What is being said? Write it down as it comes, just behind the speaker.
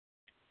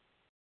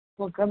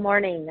Well, good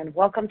morning and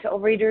welcome to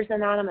Overeaters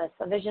Anonymous,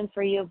 a Vision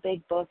for You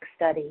Big Book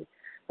study.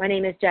 My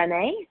name is Jen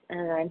A.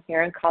 and I'm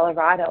here in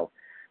Colorado.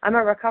 I'm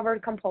a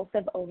recovered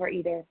compulsive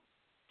overeater.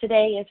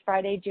 Today is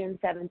Friday, June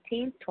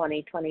 17th,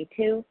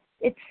 2022.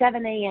 It's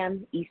 7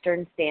 a.m.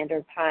 Eastern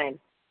Standard Time.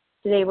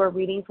 Today we're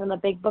reading from the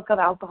Big Book of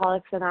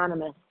Alcoholics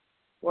Anonymous.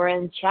 We're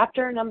in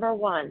chapter number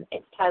 1.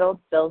 It's titled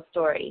Bill's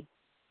Story.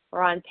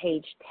 We're on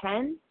page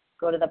 10.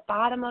 Go to the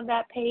bottom of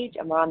that page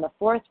and we're on the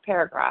 4th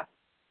paragraph.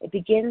 It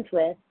begins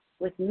with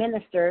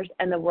ministers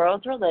and the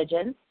world's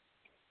religions.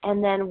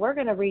 And then we're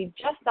going to read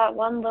just that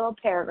one little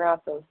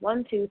paragraph, those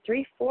 1, 2,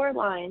 3, 4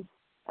 lines,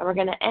 and we're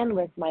going to end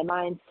with my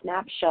mind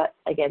snapped shut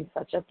against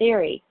such a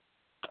theory.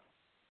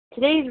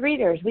 Today's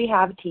readers, we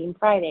have Team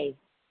Friday,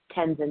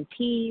 Tenzin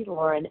P.,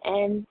 Lauren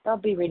N. They'll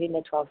be reading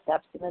the 12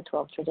 steps and the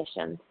 12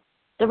 traditions.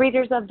 The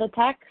readers of the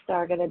text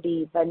are going to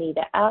be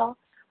Vanita L.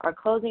 Our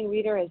closing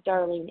reader is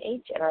Darlene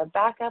H., and our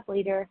backup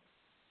reader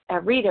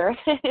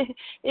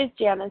is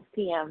Janice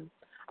PM.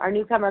 Our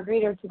newcomer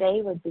greeter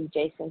today would be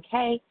Jason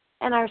K.,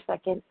 and our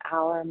second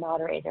hour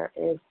moderator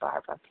is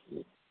Barbara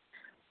P.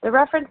 The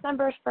reference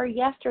numbers for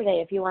yesterday,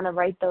 if you want to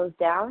write those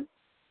down,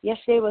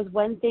 yesterday was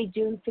Wednesday,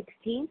 June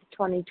 16th,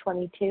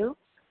 2022.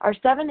 Our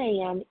 7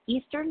 a.m.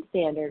 Eastern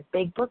Standard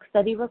Big Book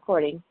Study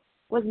recording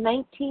was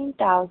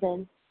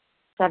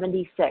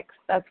 19,076.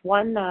 That's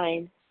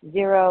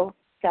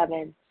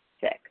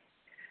 19076.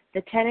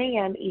 The 10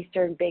 a.m.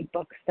 Eastern Big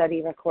Book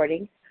Study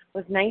recording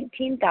was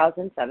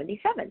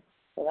 19,077.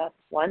 So that's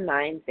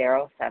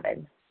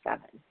 19077.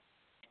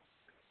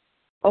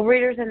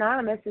 Overeaters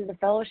Anonymous is a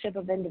fellowship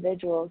of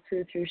individuals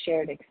who, through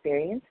shared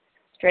experience,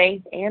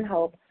 strength, and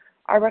hope,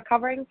 are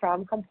recovering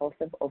from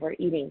compulsive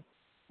overeating.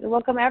 We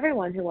welcome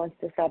everyone who wants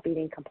to stop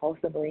eating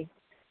compulsively.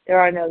 There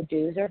are no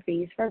dues or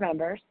fees for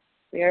members.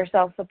 We are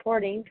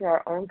self-supporting through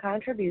our own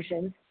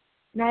contributions,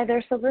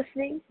 neither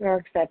soliciting nor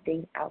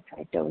accepting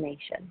outside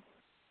donations.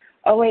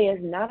 OA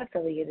is not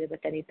affiliated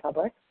with any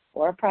public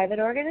or private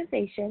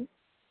organization,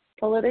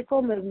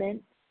 political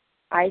movement,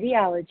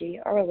 ideology,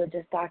 or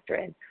religious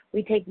doctrine.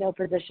 We take no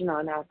position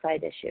on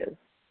outside issues.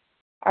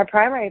 Our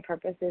primary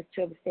purpose is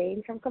to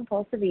abstain from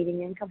compulsive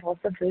eating and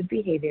compulsive food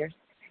behaviors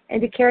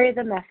and to carry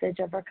the message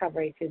of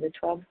recovery through the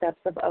 12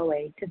 steps of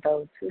OA to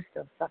those who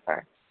still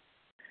suffer.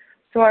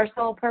 So our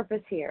sole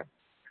purpose here,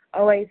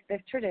 OA's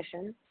 5th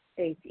tradition,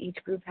 states each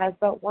group has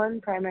but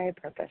one primary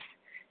purpose,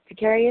 to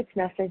carry its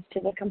message to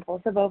the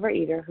compulsive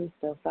overeater who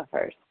still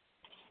suffers.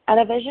 At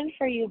a Vision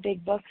for You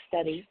Big Book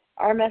study,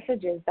 our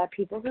message is that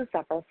people who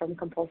suffer from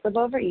compulsive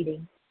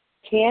overeating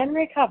can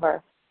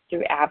recover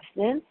through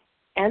abstinence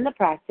and the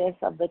practice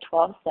of the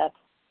 12 steps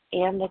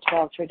and the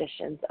 12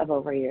 traditions of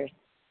Overeaters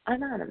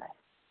Anonymous.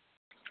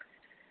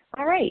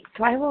 All right,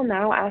 so I will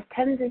now ask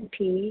Tenzin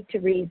P. to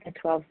read the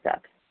 12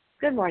 steps.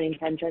 Good morning,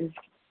 Tenzin.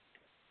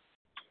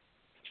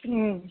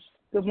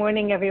 Good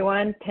morning,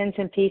 everyone.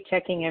 Tenzin P.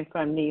 checking in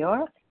from New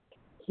York.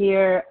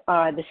 Here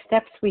are the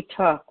steps we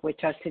took,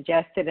 which are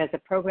suggested as a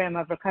program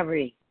of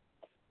recovery.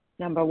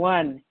 Number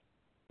 1,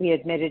 we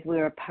admitted we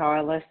were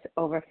powerless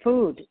over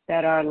food,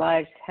 that our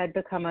lives had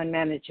become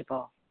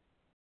unmanageable.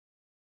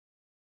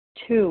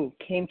 2,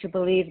 came to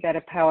believe that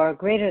a power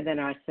greater than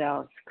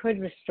ourselves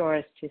could restore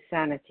us to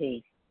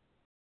sanity.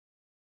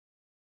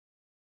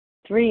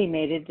 3,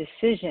 made a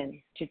decision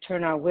to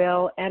turn our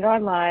will and our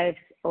lives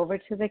over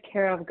to the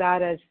care of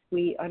God as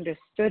we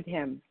understood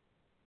Him.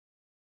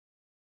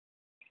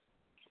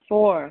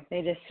 4,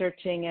 made a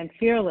searching and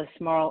fearless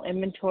moral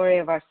inventory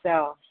of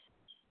ourselves.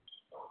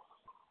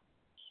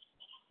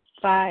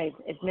 5,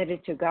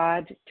 admitted to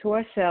God, to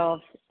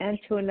ourselves, and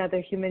to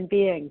another human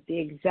being the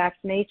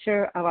exact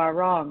nature of our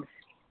wrongs.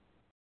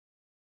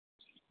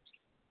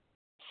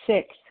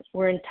 6,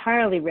 we're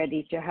entirely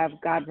ready to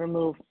have God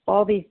remove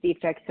all these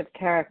defects of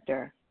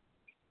character.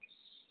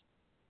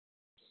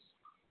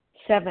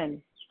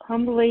 7,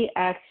 humbly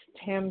asked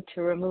Him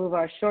to remove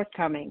our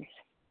shortcomings.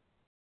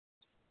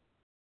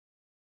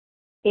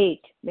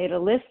 8, made a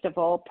list of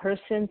all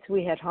persons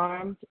we had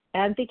harmed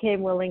and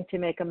became willing to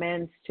make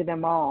amends to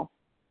them all.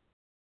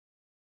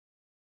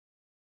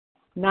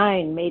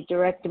 9, made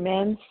direct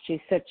amends to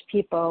such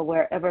people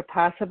wherever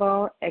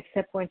possible,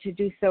 except when to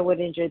do so would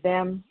injure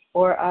them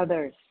or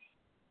others.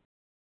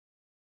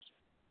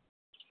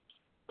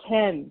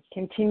 10,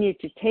 continued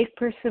to take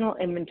personal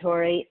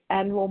inventory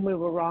and when we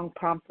were wrong,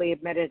 promptly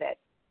admitted it.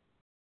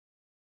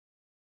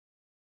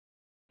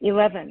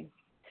 11,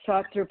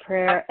 sought through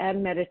prayer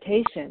and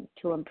meditation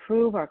to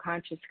improve our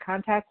conscious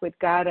contact with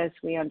God as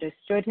we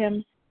understood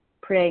Him,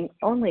 praying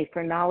only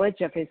for knowledge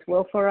of His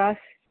will for us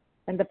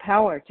and the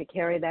power to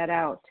carry that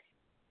out.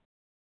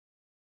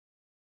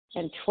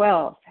 And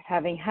 12,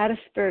 having had a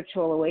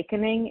spiritual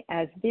awakening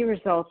as the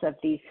result of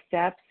these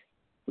steps,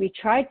 we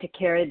tried to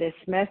carry this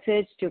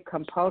message to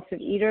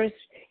compulsive eaters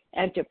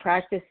and to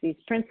practice these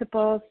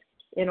principles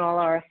in all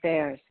our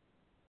affairs.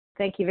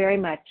 Thank you very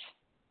much.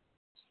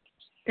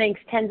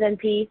 Thanks, Tenzin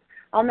P.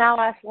 I'll now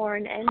ask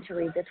Lauren N. to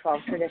read the 12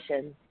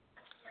 traditions.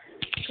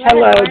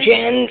 Hello,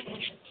 Jen.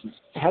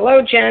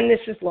 Hello, Jen. This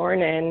is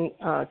Lauren N.,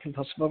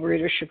 compulsive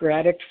overeater, sugar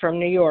addict from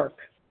New York.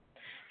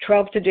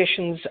 12th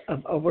editions of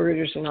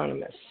Overeaters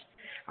Anonymous.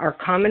 Our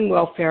common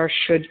welfare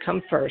should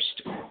come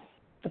first.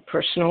 The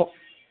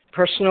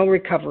personal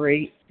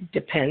recovery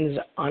depends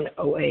on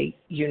OA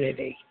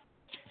unity.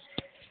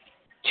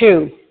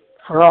 2,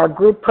 for our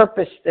group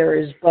purpose, there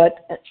is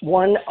but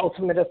one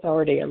ultimate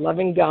authority, a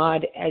loving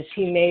God as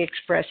he may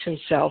express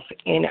himself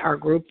in our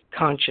group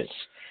conscience.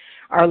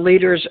 Our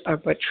leaders are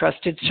but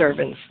trusted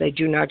servants. They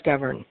do not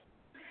govern.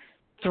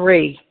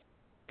 3,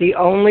 the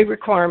only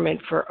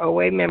requirement for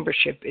OA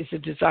membership is a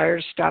desire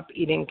to stop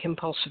eating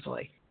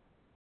compulsively.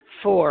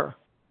 4,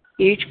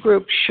 each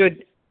group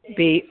should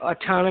be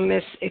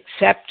autonomous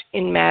except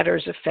in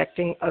matters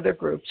affecting other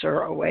groups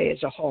or OA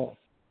as a whole.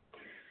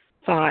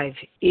 5,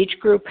 each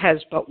group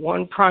has but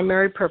one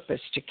primary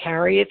purpose, to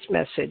carry its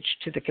message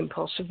to the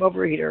compulsive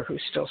overeater who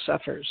still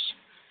suffers.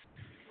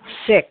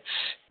 6,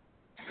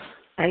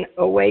 an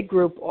OA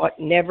group ought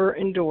never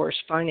endorse,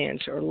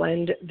 finance, or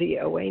lend the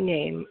OA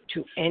name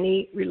to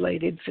any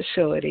related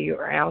facility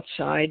or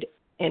outside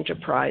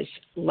enterprise,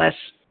 lest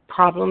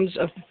problems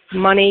of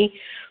money,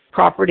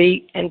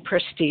 property, and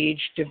prestige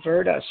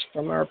divert us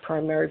from our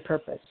primary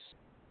purpose.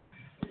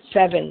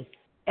 7,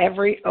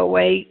 every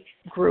OA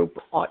group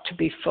ought to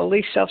be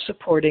fully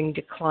self-supporting,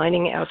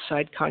 declining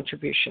outside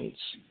contributions.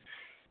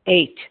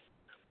 8,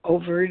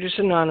 Overeaters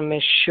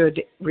Anonymous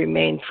should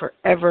remain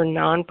forever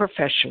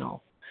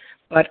non-professional,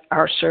 but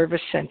our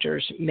service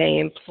centers may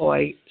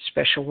employ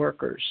special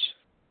workers.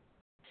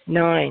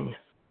 9,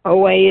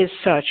 OA as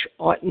such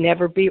ought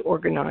never be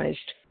organized,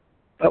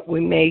 but we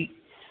may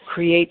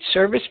create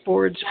service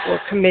boards or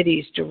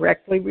committees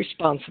directly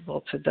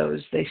responsible to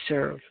those they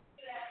serve.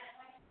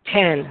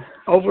 10,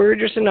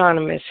 Overeaters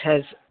Anonymous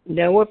has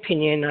no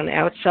opinion on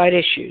outside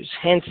issues,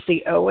 hence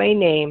the OA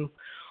name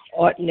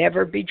ought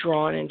never be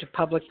drawn into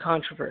public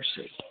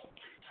controversy.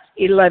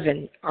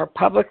 11, our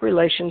public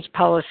relations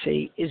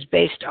policy is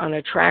based on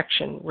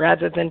attraction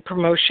rather than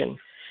promotion.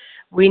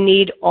 We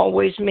need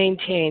always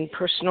maintain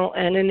personal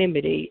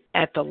anonymity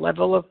at the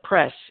level of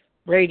press,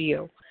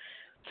 radio,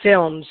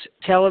 films,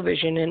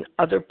 television, and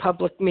other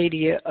public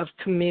media of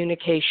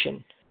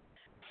communication.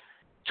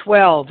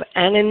 12,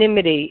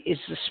 anonymity is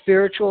the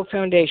spiritual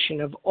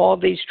foundation of all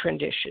these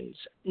traditions,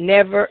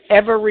 never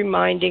ever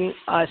reminding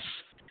us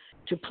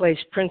to place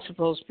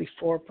principles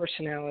before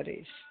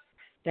personalities.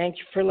 Thank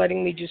you for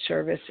letting me do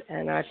service,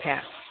 and I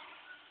pass.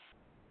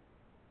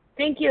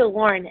 Thank you,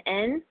 Lauren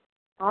N.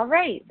 All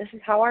right, this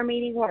is how our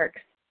meeting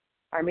works.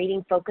 Our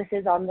meeting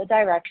focuses on the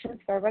directions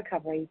for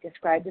recovery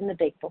described in the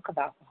Big Book of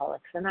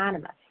Alcoholics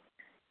Anonymous.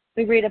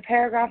 We read a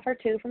paragraph or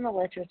two from the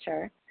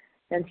literature,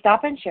 then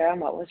stop and share on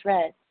what was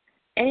read.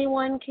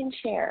 Anyone can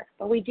share,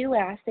 but we do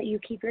ask that you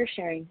keep your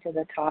sharing to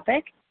the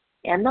topic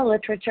and the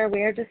literature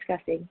we are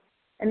discussing,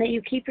 and that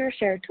you keep your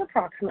share to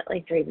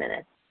approximately 3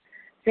 minutes.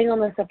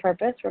 Singleness of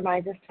purpose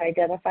reminds us to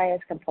identify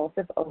as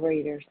compulsive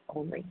overeaters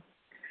only.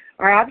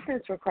 Our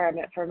absence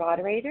requirement for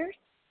moderators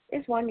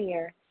is 1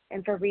 year,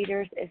 and for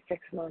readers is 6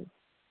 months.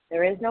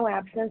 There is no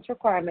absence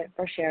requirement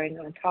for sharing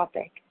on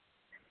topic.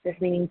 This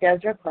meeting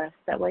does request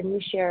that when you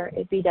share,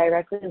 it be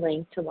directly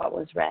linked to what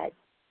was read.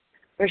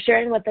 We're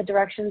sharing what the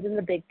directions in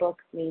the Big Book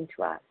mean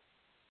to us.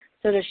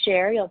 So to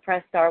share, you'll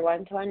press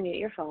 *1 to unmute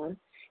your phone,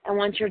 and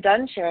once you're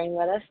done sharing,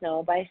 let us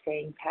know by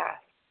saying pass.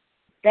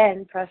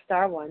 Then press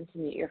 *1 to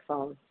mute your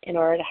phone. In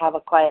order to have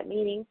a quiet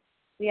meeting,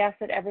 we ask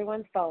that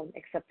everyone's phone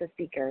except the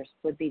speaker's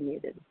would be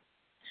muted.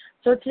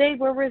 So today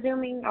we're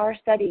resuming our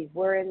studies.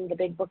 We're in the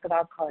Big Book of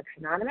Alcoholics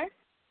Anonymous,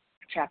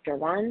 Chapter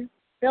 1,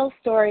 Bill's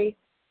Story,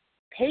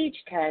 page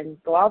 10.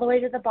 Go all the way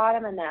to the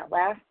bottom in that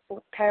last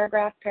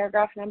paragraph,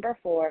 paragraph number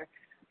 4,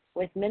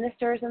 with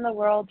ministers in the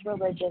world's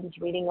religions,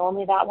 reading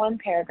only that one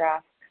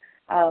paragraph,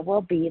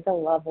 will be the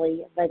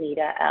lovely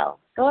Vanita L.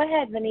 Go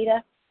ahead,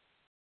 Vanita.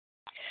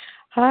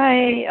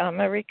 Hi, I'm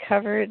a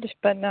recovered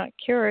but not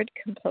cured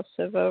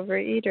compulsive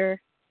overeater.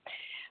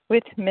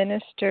 With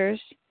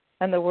ministers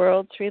and the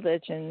world's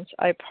religions,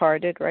 I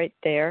parted right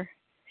there.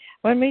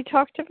 When we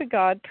talked of a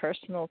God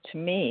personal to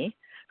me,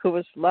 who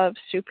was love,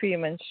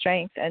 superhuman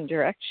strength, and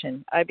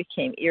direction, I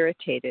became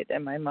irritated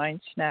and my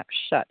mind snapped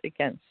shut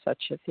against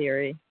such a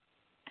theory.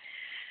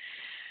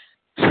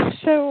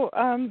 So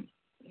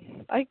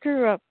I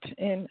grew up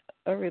in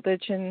a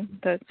religion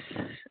that's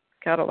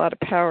got a lot of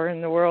power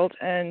in the world,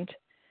 and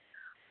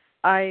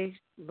I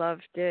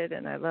loved it,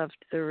 and I loved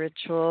the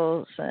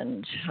rituals,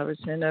 and I was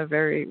in a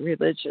very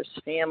religious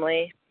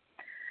family,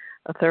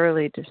 a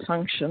thoroughly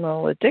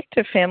dysfunctional,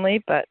 addictive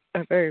family, but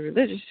a very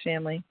religious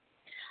family.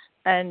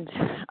 And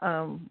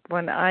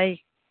when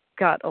I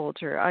got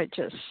older, I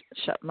just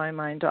shut my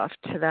mind off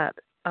to that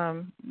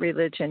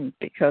religion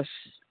because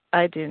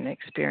I didn't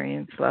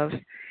experience love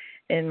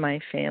in my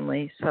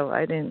family, so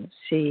I didn't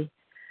see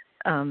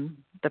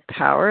the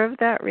power of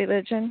that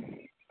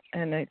religion.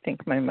 And I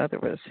think my mother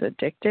was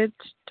addicted,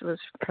 was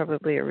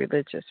probably a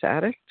religious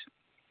addict.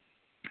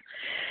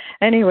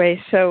 Anyway,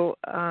 so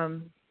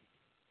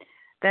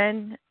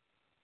then,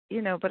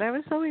 but I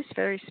was always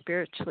very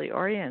spiritually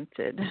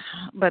oriented.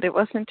 But it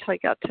wasn't until I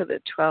got to the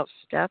 12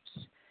 steps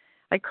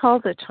I call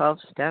the 12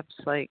 steps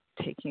like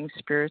taking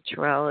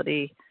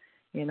spirituality,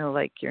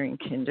 like you're in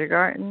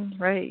kindergarten,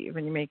 right?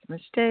 When you make a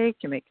mistake,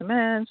 you make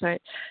amends,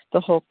 right? The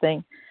whole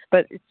thing.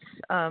 But it's,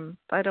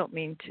 I don't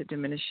mean to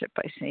diminish it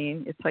by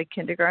saying it's like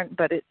kindergarten,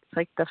 but it's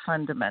like the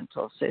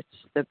fundamentals. It's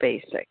the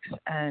basics.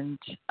 And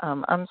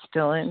I'm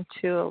still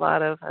into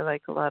I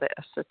like a lot of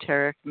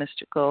esoteric,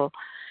 mystical,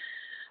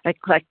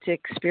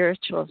 eclectic,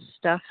 spiritual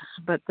stuff,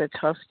 but the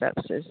 12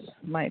 steps is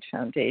my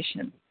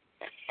foundation.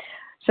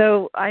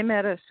 So I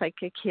met a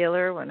psychic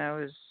healer when I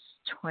was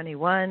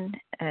 21,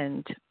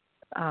 and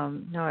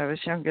no, I was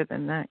younger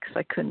than that because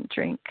I couldn't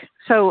drink.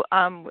 So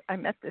I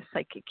met this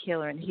psychic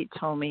healer, and he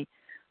told me,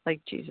 like,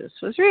 Jesus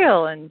was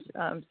real, and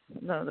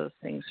none of those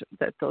things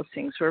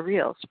were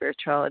real.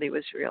 Spirituality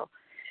was real.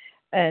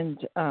 And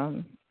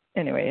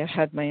anyway, I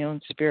had my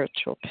own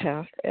spiritual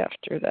path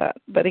after that.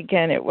 But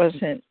again, it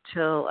wasn't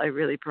till I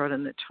really brought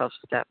in the 12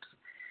 steps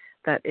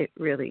that it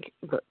really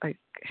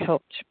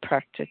helped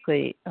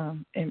practically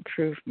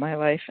improve my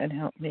life and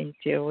help me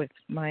deal with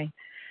my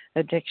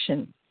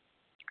addiction.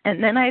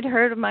 And then I'd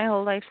heard my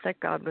whole life that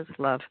God was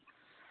love.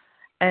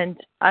 And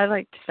I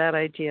liked that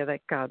idea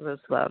that God was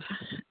love.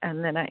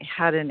 And then I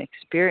had an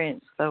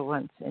experience, though,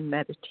 once in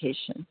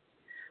meditation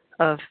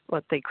of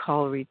what they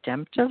call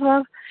redemptive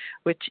love,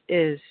 which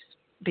is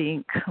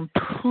being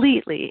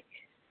completely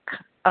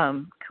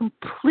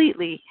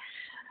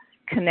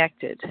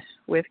connected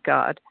with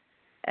God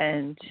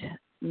and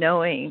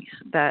knowing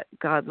that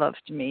God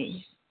loved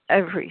me,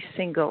 every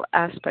single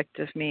aspect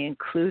of me,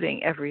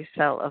 including every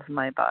cell of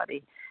my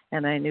body.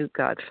 And I knew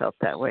God felt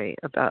that way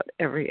about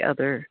every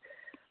other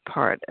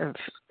part of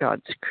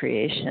God's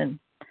creation.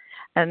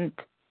 And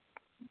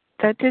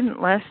that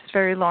didn't last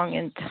very long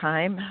in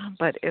time,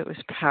 but it was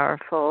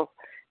powerful,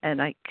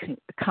 and I can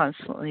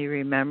constantly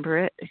remember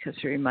it because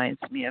it reminds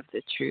me of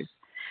the truth.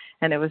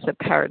 And it was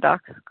a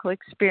paradoxical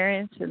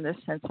experience in the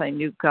sense I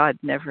knew God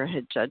never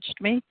had judged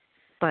me,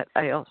 but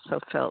I also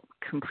felt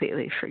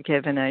completely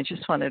forgiven. I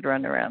just wanted to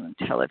run around and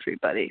tell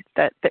everybody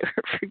that they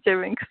were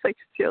forgiven because I could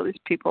see all these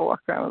people walk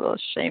around with all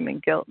shame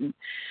and guilt and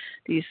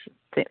these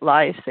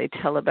lies they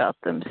tell about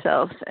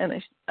themselves. And I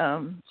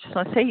just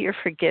want to say, you're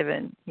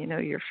forgiven.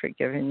 You're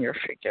forgiven. You're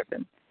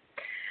forgiven.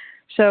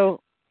 So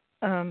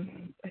I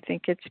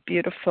think it's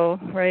beautiful,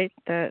 right,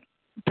 that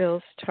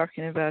Bill's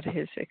talking about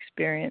his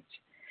experience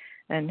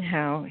and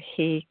how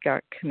he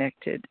got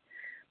connected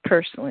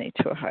personally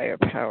to a higher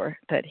power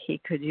that he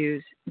could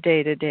use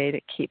day to day to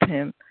keep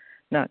him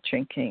not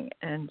drinking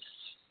and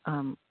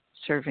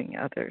serving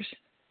others.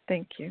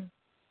 Thank you.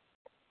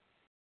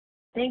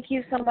 Thank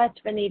you so much,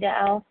 Vanita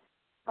L.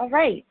 All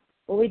right.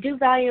 Well, we do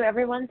value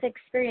everyone's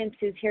experience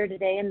who's here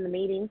today in the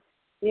meeting.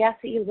 We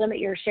ask that you limit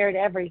your share to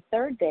every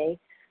third day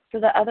so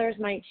that others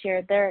might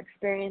share their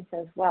experience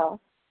as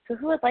well. So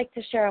who would like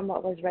to share on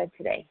what was read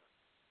today?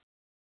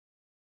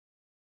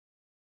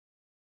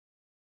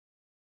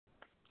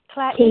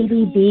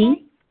 Katie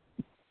B.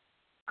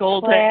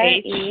 Golda Claire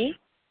H. E.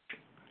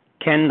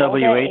 Ken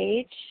Golda W.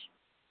 H.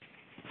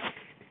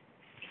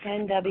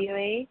 Ken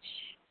W.H.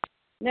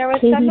 There was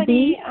Katie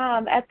somebody B.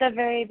 At the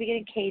very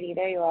beginning. Katie,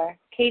 there you are.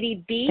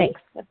 Katie B.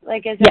 Thanks.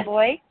 Like as Yes. a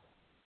boy?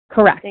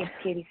 Correct. Thanks,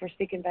 Katie, for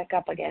speaking back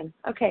up again.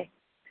 Okay.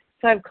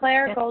 So I have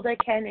Claire, Golda,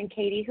 Ken, and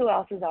Katie. Who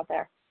else is out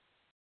there?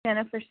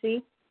 Jennifer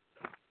C.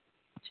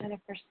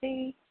 Jennifer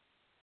C.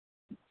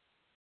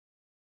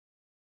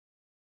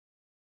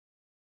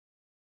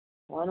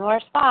 One more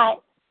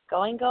spot.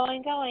 Going.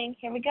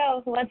 Here we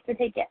go. Who wants to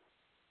take it?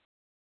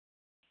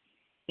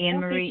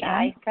 Anne Marie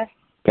M.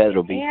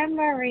 Pedro B. Anne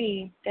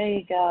Marie. There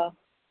you go.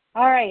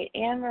 All right,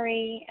 Anne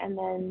Marie, and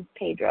then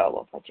Pedro.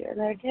 We'll put you in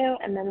there too,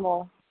 and then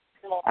we'll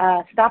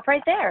stop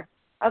right there.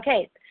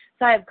 Okay.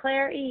 So I have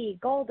Claire E.,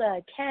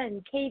 Golda,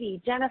 Ken,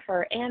 Katie,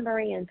 Jennifer, Anne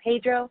Marie, and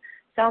Pedro.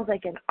 Sounds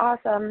like an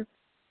awesome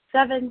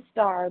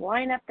 7-star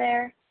lineup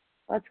there.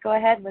 Let's go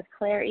ahead with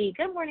Claire E.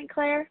 Good morning,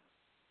 Claire.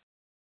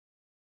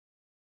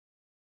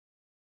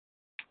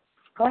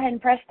 Go ahead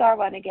and press star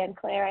 1 again,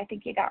 Claire. I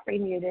think you got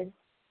remuted.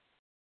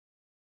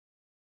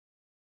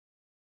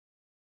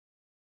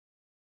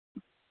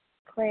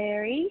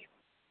 Clary.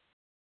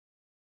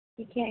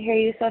 He can't hear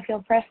you, so if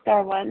you'll press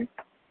star 1.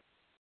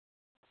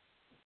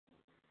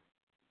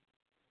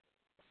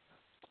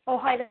 Oh,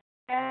 hi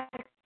there.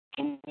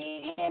 Can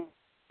you hear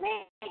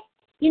me?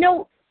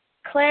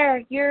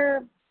 Claire,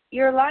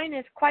 your line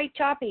is quite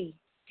choppy.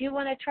 Do you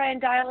want to try and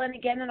dial in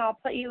again, and I'll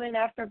put you in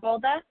after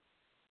Golda?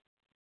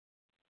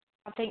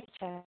 I think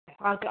so.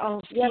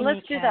 I'll Yeah,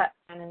 let's do that.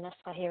 Unless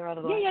I hear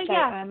otherwise.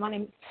 Yeah. My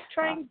name.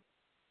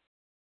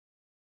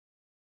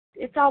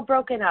 It's all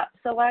broken up.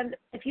 So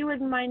if you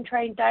wouldn't mind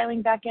trying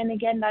dialing back in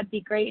again, that'd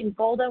be great. And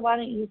Golda, why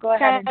don't you go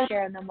ahead and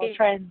share, and then we'll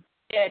try and...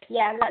 Good.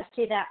 Yeah, let's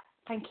do that.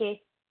 Thank you.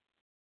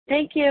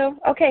 Thank you.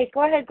 Okay,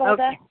 go ahead,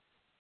 Golda. Okay.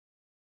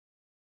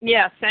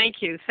 Yeah, thank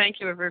you. Thank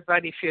you,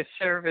 everybody, for your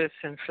service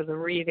and for the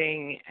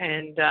reading.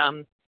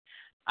 And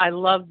I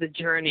love the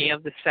journey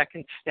of the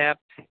second step.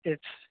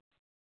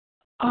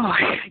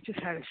 I just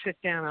had to sit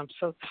down. I'm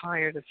so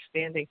tired of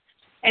standing.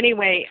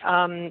 Anyway,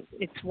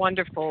 it's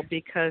wonderful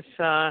because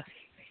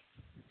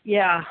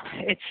Yeah,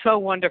 it's so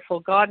wonderful.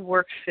 God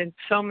works in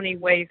so many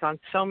ways on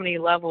so many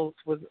levels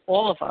with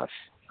all of us,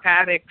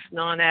 addicts,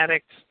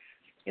 non-addicts.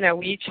 You know,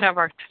 we each have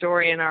our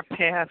story and our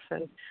past,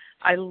 and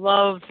I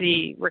love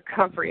the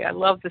recovery. I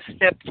love the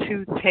step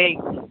 2 take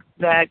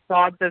that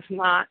God does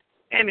not,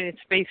 I mean, it's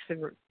based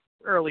in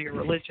earlier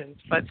religions,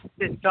 but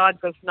that God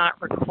does not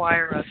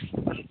require us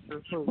to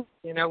improve.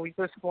 You know, we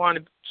just want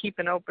to keep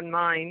an open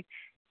mind,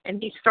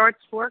 and he starts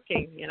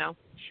working, you know.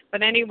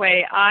 But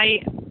anyway, I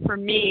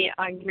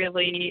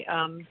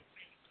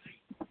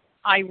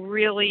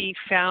really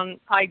found,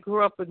 I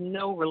grew up with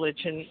no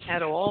religion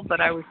at all,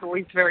 but I was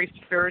always very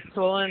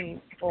spiritual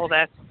and all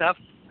that stuff.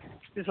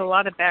 There's a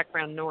lot of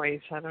background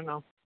noise. I don't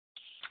know.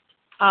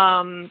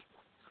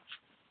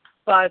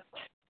 But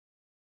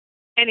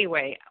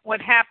anyway, what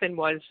happened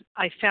was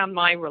I found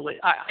my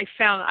religion.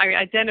 I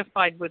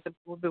identified with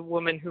the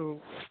woman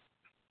who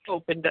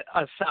opened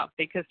us up,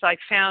 because I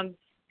found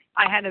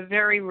I had a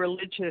very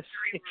religious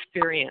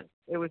experience.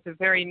 It was a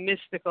very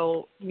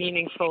mystical,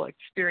 meaningful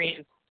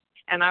experience.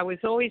 And I was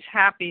always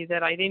happy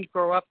that I didn't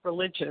grow up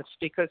religious,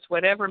 because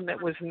whatever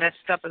was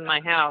messed up in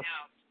my house,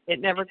 it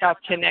never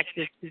got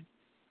connected to.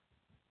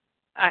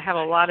 I have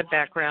a lot of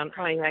background.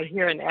 I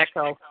hear an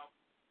echo.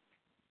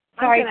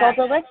 Sorry,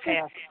 Golda, let's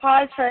just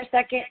pause for a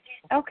second.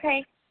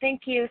 Okay,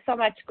 thank you so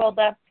much,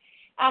 Golda.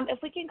 If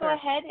we can go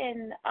ahead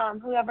and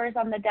whoever's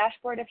on the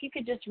dashboard, if you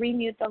could just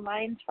remute the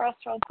lines for us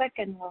real quick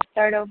and we'll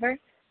start over,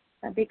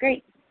 that'd be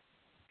great.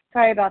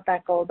 Sorry about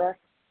that, Golda.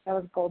 That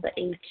was Golda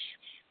H.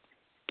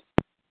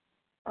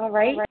 All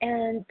right,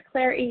 and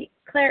Claire E,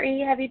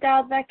 have you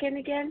dialed back in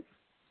again?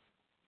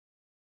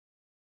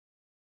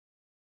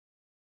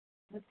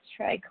 Let's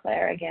try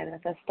Claire again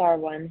with a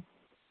 *1.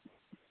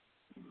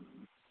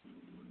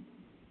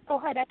 Oh,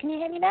 hi there. Can you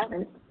hear me now?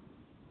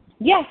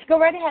 Yes, go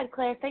right ahead,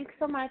 Claire. Thanks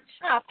so much.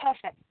 Ah,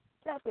 perfect.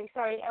 Lovely.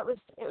 Sorry, it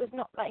was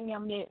not letting me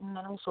unmute and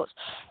all sorts.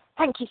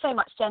 Thank you so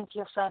much, Jen, for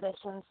your service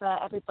and for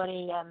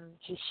everybody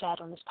who shared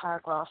on this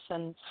paragraph.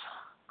 And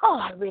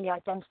I really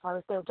identify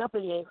with Bill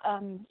W.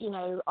 You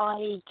know,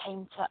 I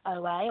came to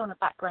OA on a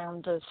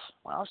background of,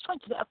 well, I was trying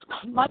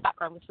to, my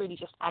background was really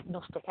just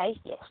agnostic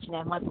atheist. You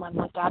know, my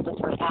dad was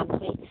very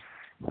anti.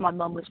 My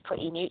mum was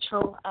pretty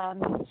neutral.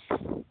 And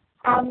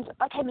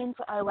I came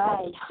into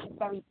OA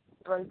very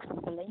broken and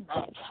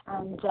bulimic,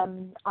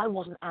 and I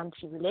wasn't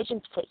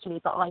anti-religion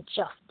particularly, but I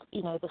just,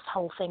 you know, this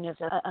whole thing of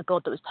a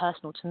God that was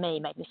personal to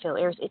me made me feel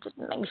it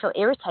didn't make me feel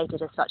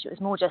irritated as such. It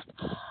was more just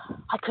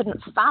I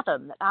couldn't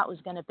fathom that was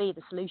going to be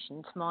the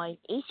solution to my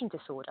eating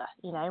disorder.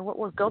 You know, what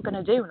was God going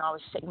to do when I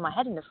was sticking my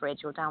head in the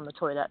fridge or down the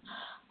toilet?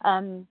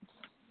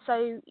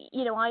 So,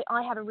 you know,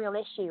 I had a real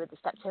issue with the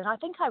step 2, and I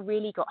think I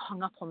really got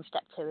hung up on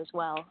step 2 as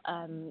well.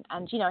 And,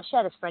 you know, I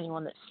share this for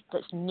anyone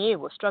that's new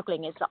or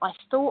struggling, is that I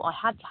thought I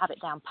had to have it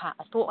down pat.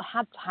 I thought I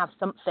had to have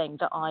something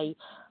that I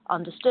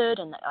understood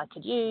and that I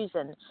could use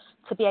and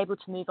to be able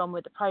to move on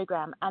with the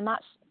program. And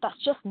that's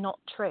just not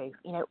true.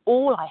 You know,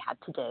 all I had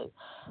to do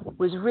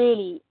was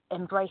really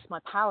embrace my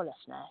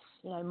powerlessness.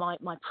 You know,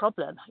 my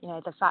problem, you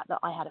know, the fact that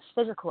I had a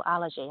physical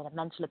allergy and a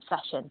mental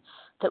obsession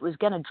that was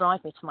going to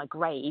drive me to my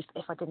grave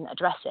if I didn't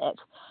address it,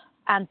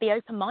 and be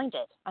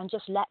open-minded and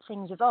just let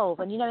things evolve.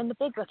 And, you know, in the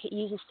big book, it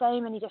uses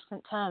so many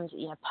different terms,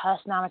 you know,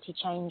 personality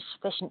change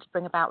sufficient to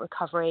bring about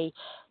recovery,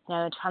 you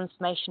know, a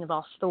transformation of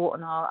our thought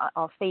and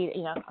our feel,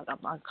 you know,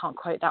 I can't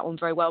quote that one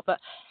very well, but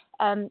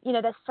you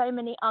know, there's so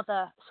many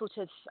other sort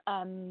of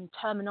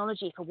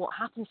terminology for what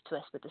happens to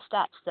us with the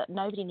steps that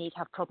nobody needs to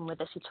have a problem with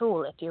this at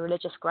all. If you're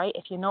religious, great.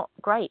 If you're not,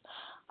 great.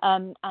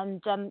 You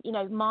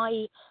know,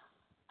 my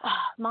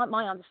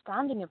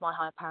understanding of my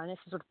higher power, and this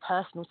is sort of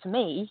personal to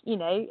me, you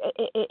know,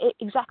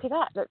 exactly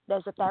that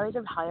there is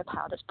a higher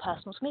power that's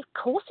personal to me.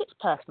 Of course it's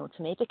personal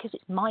to me because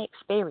it's my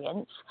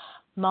experience,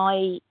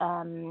 my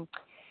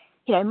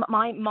you know,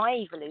 my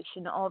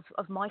evolution of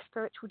my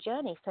spiritual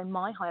journey. So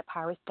my higher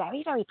power is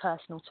very, very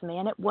personal to me,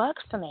 and it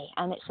works for me.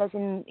 And it says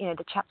in, you know,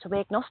 the chapter We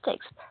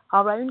Agnostics,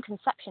 our own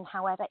conception,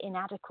 however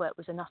inadequate,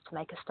 was enough to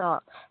make a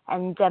start.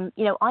 And,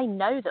 you know, I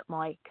know that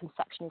my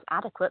conception is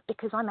adequate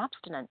because I'm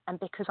abstinent and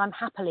because I'm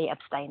happily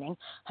abstaining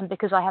and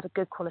because I have a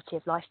good quality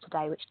of life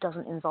today, which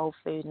doesn't involve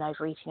food and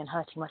overeating and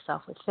hurting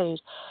myself with food.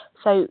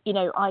 So, you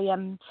know,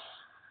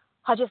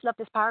 I just love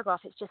this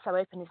paragraph. It's just so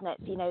open, isn't it?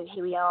 You know,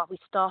 here we are. We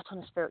start on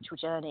a spiritual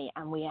journey,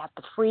 and we have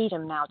the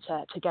freedom now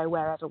to go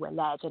wherever we're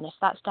led. And if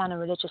that's down a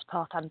religious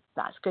path, and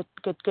that's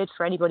good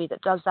for anybody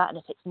that does that. And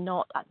if it's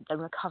not, the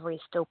recovery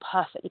is still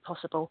perfectly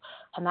possible.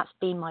 And that's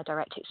been my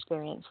direct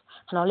experience.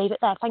 And I'll leave it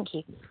there. Thank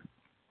you.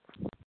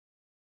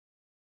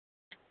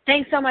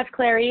 Thanks so much,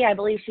 Clary. I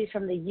believe she's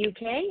from the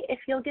UK. If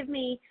you'll give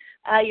me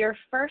your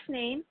first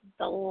name,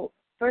 the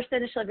first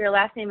initial of your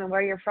last name, and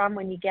where you're from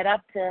when you get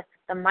up to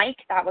the mic,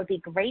 that would be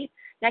great.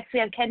 Next, we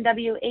have Ken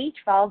WH,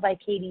 followed by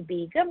Katie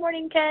B. Good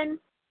morning, Ken.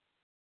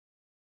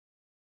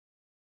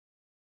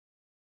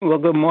 Well,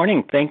 good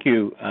morning. Thank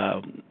you.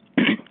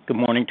 Good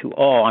morning to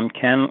all. I'm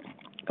Ken,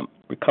 a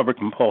recovered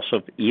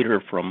compulsive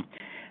eater from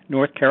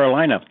North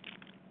Carolina.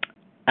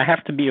 I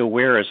have to be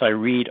aware as I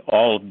read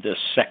all of this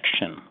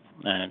section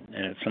and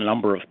it's a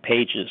number of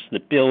pages,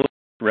 that Bill is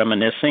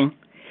reminiscing.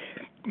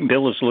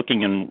 Bill is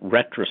looking in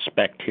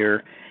retrospect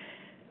here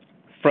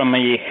from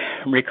a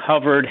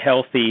recovered,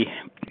 healthy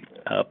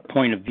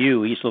point of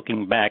view. He's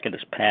looking back at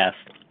his past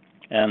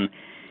and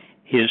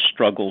his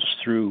struggles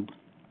through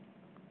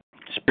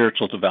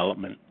spiritual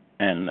development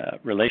and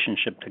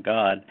relationship to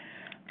God.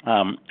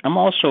 I'm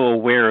also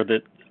aware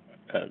that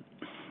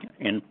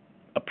in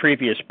a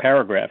previous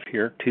paragraph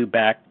here, two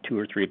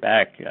or three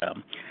back,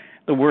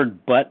 the word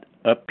 "but"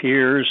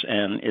 appears,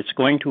 and it's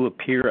going to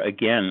appear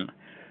again.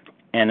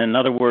 And in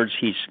other words,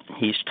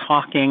 he's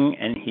talking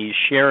and he's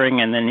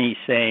sharing, and then he's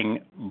saying,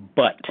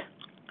 but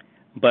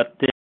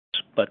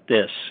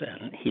this,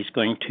 and he's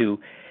going to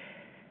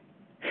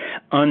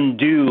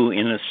undo,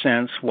 in a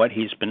sense, what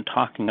he's been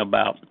talking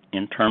about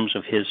in terms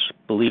of his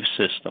belief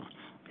system.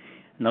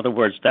 In other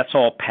words, that's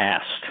all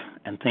past,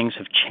 and things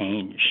have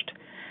changed.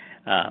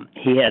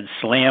 He had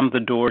slammed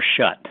the door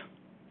shut.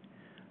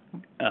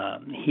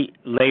 He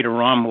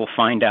later on will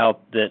find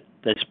out that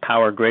this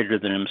power greater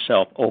than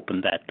himself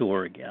opened that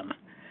door again.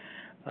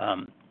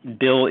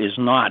 Bill is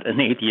not an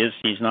atheist.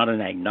 He's not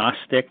an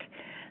agnostic.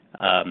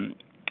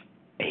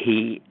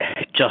 He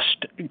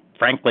just,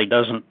 frankly,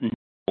 doesn't know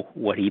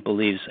what he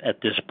believes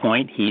at this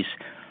point. He's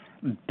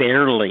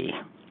barely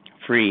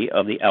free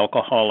of the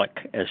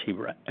alcoholic as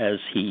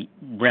he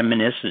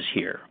reminisces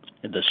here,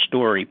 the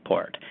story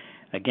part.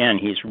 Again,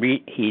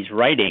 he's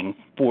writing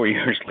 4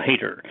 years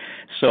later,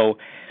 so,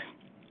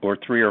 or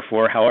 3 or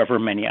 4, however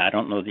many, I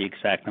don't know the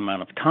exact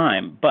amount of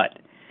time, but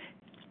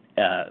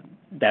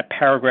that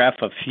paragraph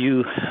a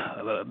few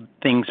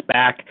things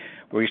back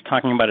where he's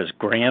talking about his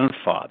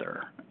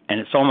grandfather, and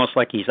it's almost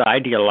like he's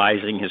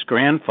idealizing his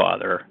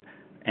grandfather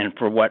and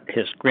for what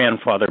his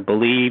grandfather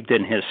believed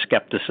and his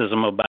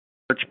skepticism about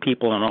church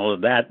people and all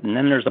of that. And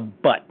then there's a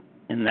but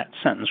in that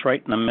sentence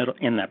right in the middle,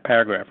 in that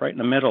paragraph right in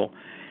the middle,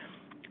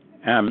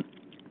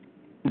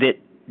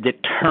 that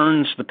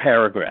turns the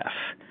paragraph,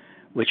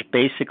 which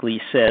basically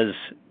says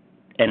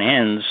and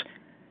ends,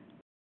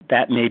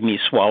 "That made me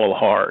swallow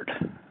hard."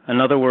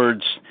 In other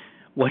words,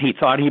 what he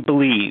thought he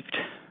believed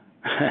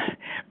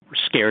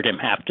scared him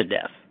half to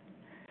death.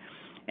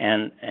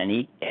 And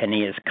he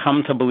has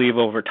come to believe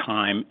over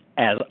time,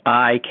 as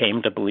I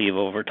came to believe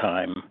over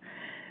time,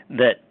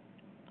 that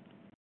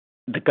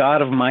the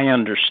God of my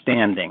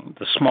understanding,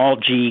 the small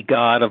g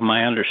God of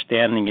my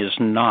understanding, is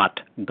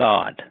not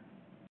God.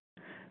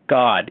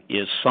 God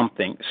is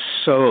something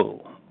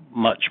so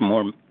much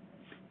more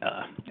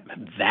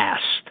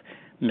vast,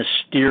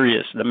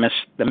 mysterious.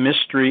 The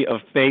mystery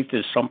of faith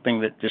is something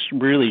that just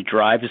really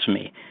drives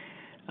me.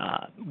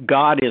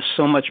 God is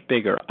so much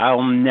bigger.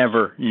 I'll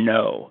never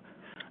know.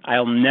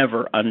 I'll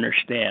never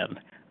understand.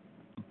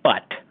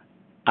 But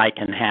I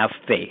can have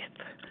faith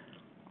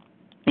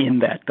in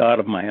that God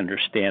of my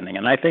understanding.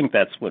 And I think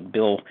that's what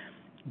Bill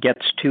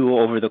gets to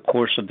over the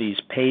course of these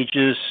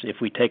pages. If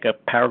we take a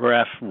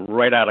paragraph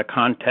right out of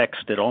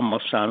context, it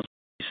almost sounds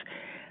like he's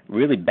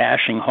really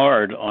bashing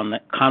hard on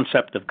the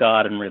concept of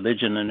God and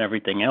religion and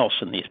everything else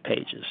in these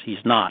pages.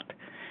 He's not.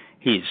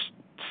 He's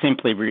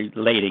simply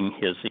relating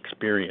his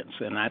experience.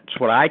 And that's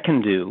what I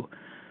can do.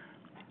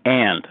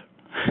 And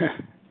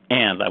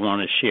I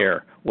want to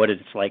share what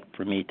it's like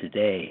for me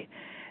today,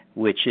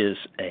 which is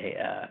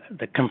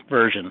the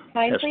conversion.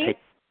 Time, please.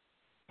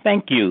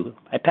 Thank you.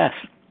 I pass.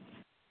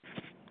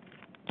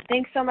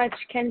 Thanks so much,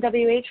 Ken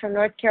W.H. from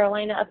North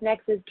Carolina. Up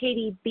next is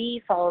Katie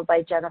B., followed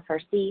by Jennifer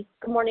C.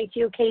 Good morning to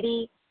you,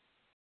 Katie.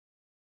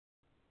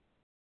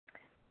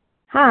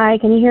 Hi,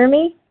 can you hear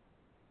me?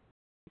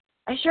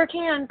 I sure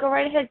can. Go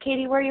right ahead,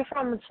 Katie. Where are you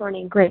from this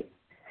morning? Great.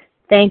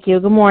 Thank you.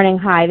 Good morning.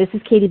 Hi, this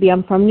is Katie B.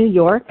 I'm from New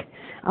York.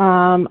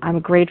 I'm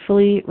a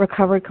gratefully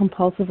recovered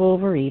compulsive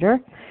overeater.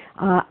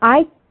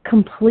 I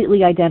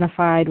completely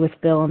identified with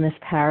Bill in this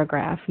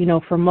paragraph. You know,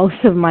 for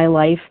most of my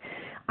life,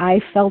 I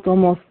felt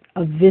almost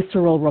a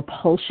visceral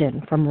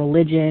repulsion from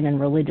religion and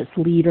religious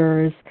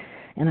leaders,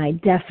 and I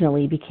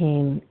definitely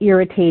became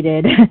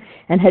irritated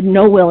and had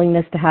no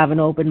willingness to have an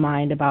open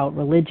mind about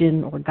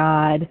religion or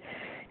God.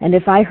 And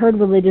if I heard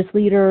religious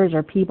leaders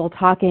or people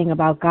talking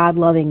about God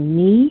loving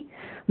me,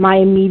 my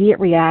immediate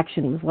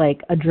reaction was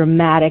like a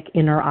dramatic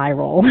inner eye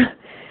roll.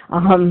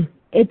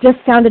 It just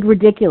sounded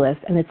ridiculous,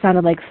 and it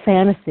sounded like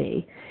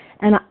fantasy.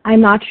 And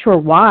I'm not sure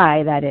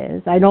why that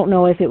is. I don't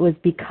know if it was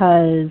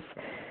because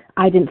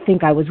I didn't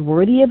think I was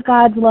worthy of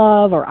God's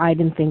love, or I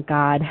didn't think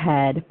God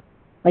had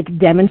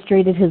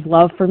demonstrated his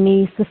love for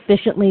me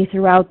sufficiently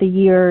throughout the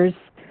years.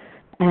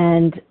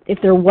 And if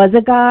there was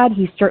a God,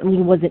 he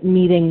certainly wasn't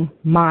meeting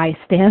my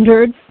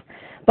standards.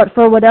 But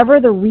for whatever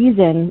the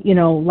reason, you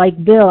know,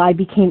 like Bill, I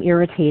became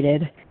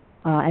irritated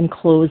and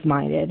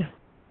closed-minded.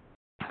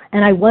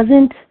 And I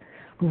wasn't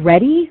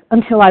ready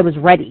until I was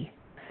ready.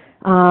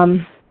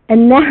 And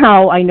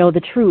now I know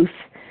the truth.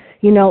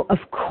 You know, of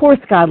course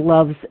God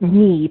loves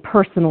me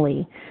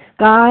personally.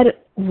 God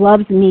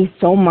loves me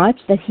so much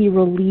that he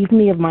relieved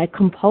me of my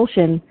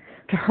compulsion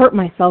to hurt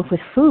myself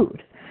with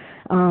food.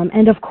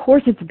 And of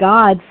course it's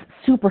God's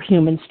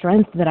superhuman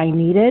strength that I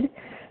needed,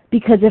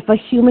 because if a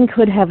human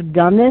could have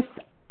done this,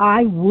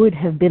 I would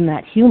have been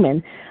that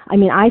human. I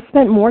mean, I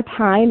spent more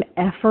time,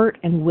 effort,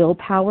 and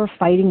willpower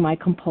fighting my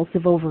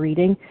compulsive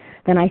overeating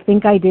than I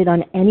think I did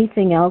on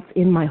anything else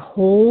in my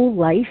whole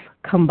life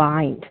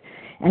combined.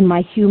 And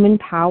my human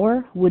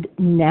power would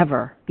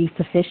never be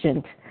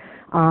sufficient.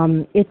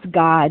 It's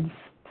God's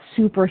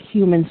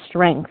superhuman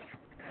strength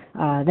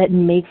that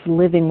makes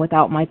living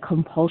without my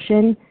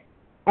compulsion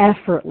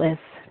effortless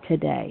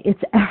today.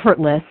 It's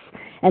effortless,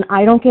 and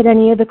I don't get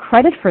any of the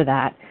credit for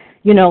that.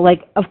 You know,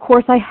 like, of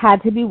course I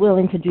had to be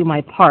willing to do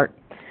my part.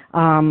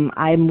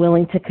 I'm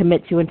willing to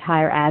commit to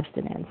entire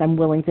abstinence. I'm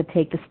willing to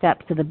take the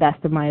steps to the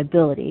best of my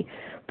ability.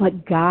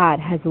 But God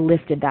has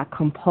lifted that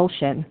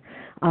compulsion.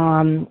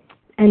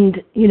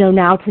 And, you know,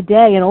 now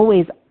today and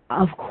always,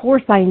 of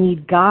course I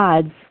need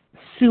God's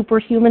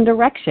superhuman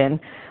direction.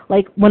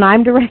 Like, when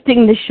I'm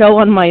directing the show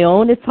on my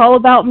own, it's all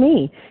about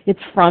me. It's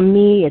from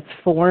me, it's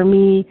for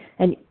me,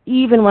 and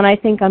even when I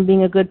think I'm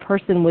being a good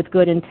person with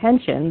good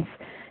intentions,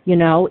 you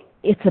know,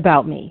 it's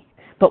about me.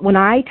 But when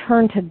I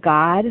turn to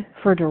God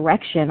for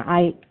direction,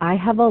 I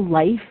have a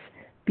life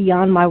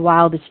beyond my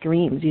wildest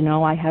dreams. You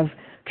know, I have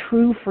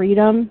true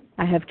freedom,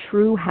 I have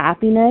true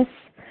happiness,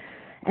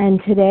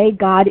 and today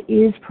God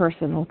is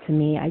personal to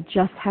me. I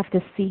just have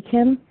to seek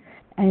Him,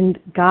 and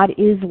God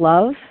is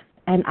love.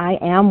 And I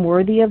am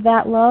worthy of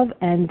that love,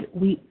 and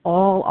we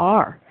all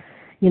are.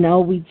 You know,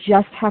 we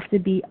just have to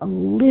be a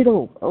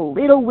little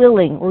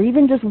willing, or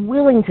even just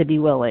willing to be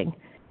willing,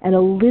 and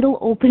a little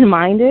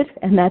open-minded,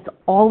 and that's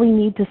all we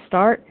need to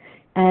start.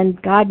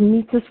 And God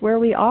meets us where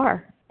we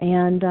are.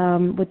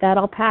 And with that,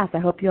 I'll pass. I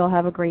hope you all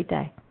have a great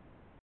day.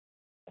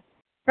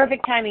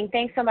 Perfect timing.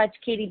 Thanks so much,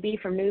 Katie B.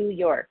 from New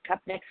York.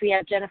 Up next, we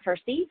have Jennifer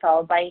C.,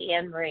 followed by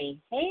Anne Marie.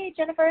 Hey,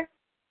 Jennifer.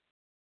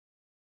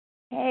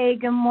 Hey,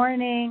 good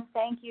morning.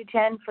 Thank you,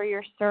 Jen, for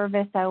your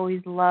service. I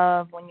always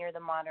love when you're the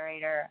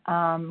moderator.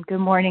 Good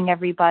morning,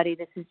 everybody.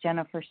 This is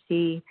Jennifer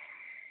C.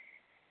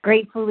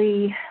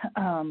 Gratefully,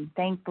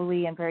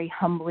 thankfully, and very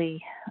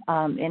humbly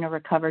in a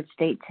recovered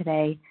state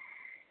today.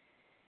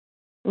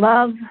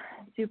 Love,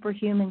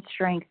 superhuman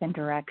strength, and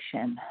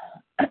direction.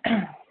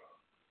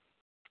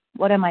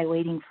 What am I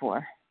waiting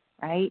for,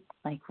 right?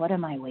 Like, what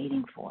am I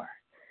waiting for?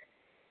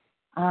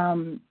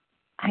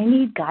 I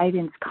need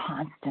guidance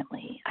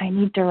constantly. I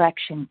need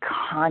direction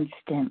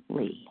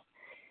constantly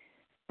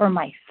for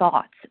my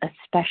thoughts,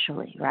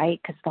 especially, right?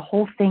 Because the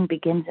whole thing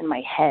begins in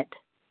my head.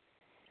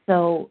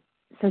 So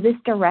this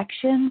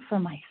direction for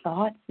my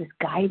thoughts, this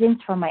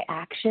guidance for my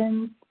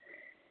actions,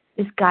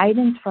 this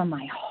guidance from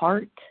my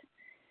heart,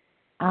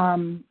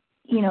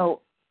 you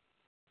know,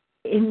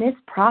 in this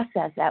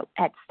process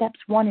at steps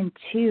 1 and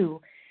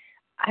 2,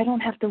 I don't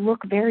have to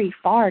look very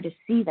far to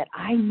see that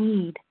I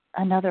need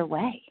another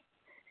way.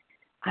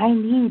 I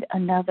need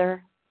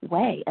another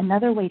way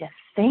to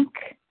think,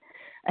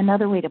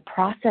 another way to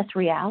process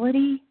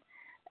reality,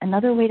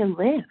 another way to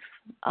live.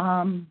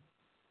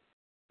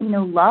 You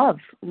know,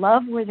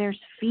 love where there's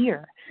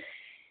fear.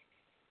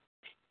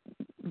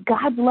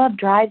 God's love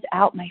drives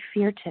out my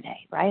fear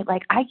today, right?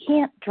 Like, I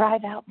can't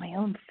drive out my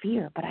own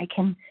fear, but I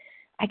can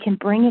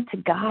bring it to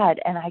God,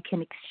 and I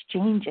can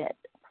exchange it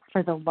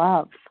for the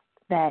love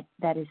that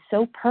is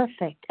so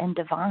perfect and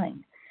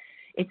divine.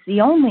 It's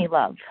the only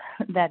love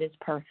that is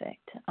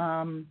perfect.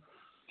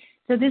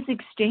 So this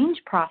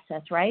exchange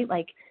process, right,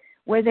 like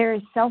where there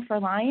is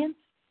self-reliance,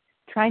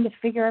 trying to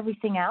figure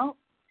everything out,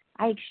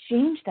 I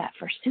exchange that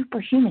for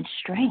superhuman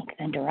strength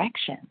and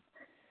direction.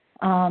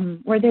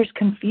 Where there's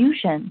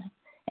confusion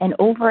and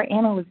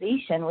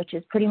overanalyzation, which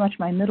is pretty much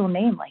my middle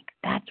name, like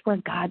that's where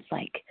God's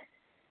like,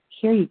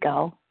 here you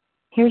go.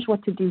 Here's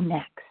what to do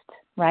next,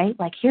 right?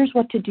 Like, here's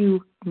what to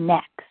do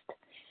next.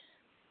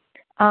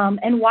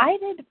 And why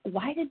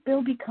did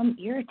Bill become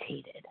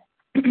irritated?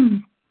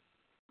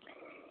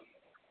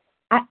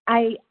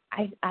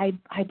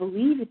 I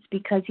believe it's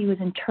because he was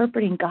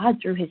interpreting God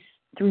through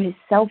his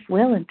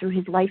self-will and through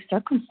his life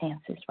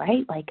circumstances,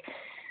 right? Like,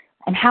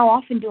 and how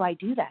often do I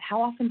do that?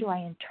 How often do I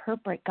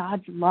interpret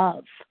God's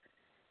love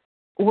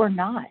or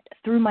not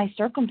through my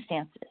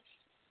circumstances?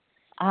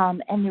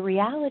 And the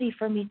reality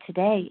for me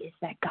today is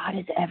that God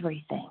is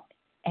everything,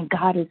 and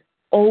God is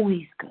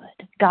always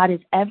good. God is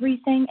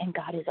everything, and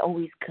God is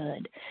always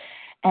good.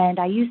 And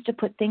I used to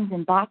put things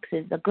in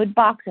boxes, a good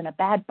box and a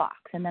bad box,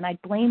 and then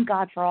I'd blame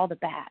God for all the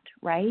bad,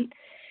 right?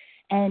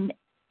 And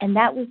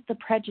that was the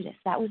prejudice,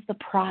 that was the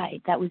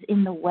pride that was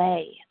in the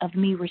way of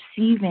me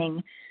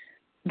receiving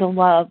the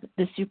love,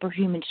 the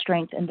superhuman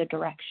strength, and the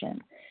direction.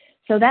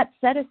 So that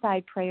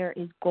set-aside prayer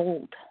is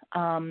gold.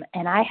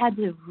 And I had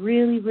to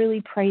really,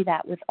 really pray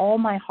that with all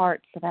my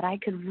heart so that I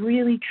could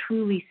really,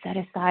 truly set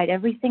aside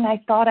everything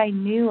I thought I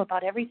knew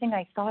about everything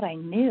I thought I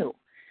knew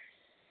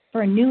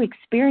for a new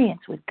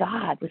experience with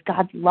God, with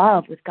God's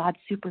love, with God's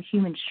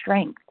superhuman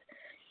strength,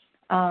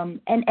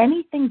 and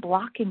anything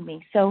blocking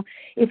me. So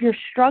if you're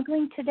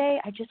struggling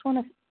today, I just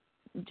want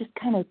to just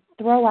kind of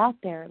throw out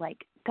there,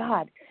 like,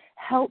 God,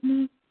 help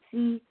me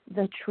see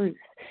the truth.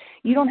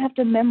 You don't have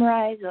to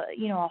memorize,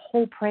 a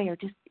whole prayer.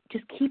 Just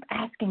keep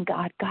asking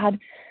God,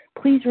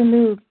 please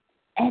remove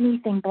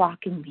anything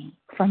blocking me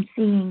from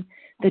seeing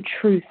the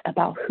truth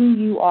about who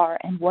you are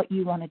and what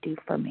you want to do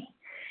for me.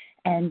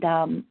 And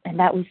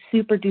that was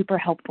super duper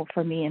helpful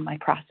for me in my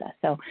process.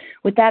 So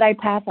with that, I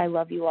pass. I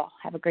love you all.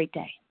 Have a great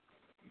day.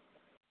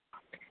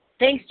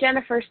 Thanks,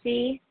 Jennifer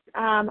C.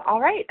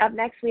 All right, up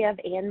next we have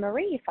Anne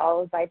Marie,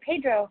 followed by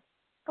Pedro.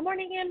 Good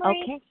morning, Anne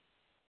Marie. Okay.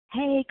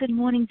 Hey, good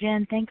morning,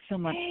 Jen. Thanks so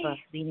much for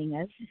leading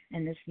us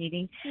in this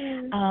meeting.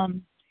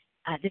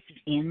 This is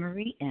Anne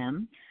Marie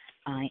M.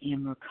 I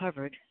am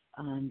recovered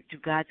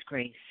through God's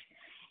grace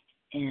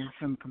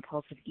from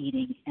compulsive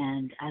eating,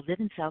 and I live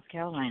in South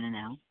Carolina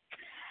now.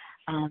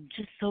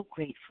 Just so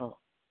grateful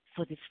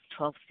for this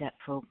 12-step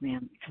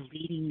program to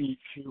leading me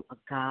to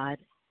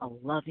a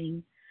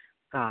loving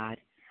God.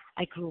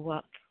 I grew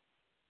up,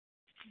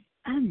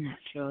 I'm not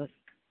sure,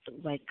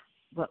 like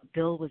what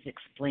Bill was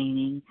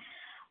explaining,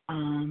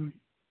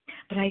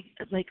 but I,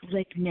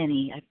 like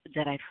many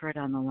that I've heard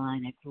on the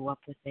line, I grew up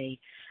with a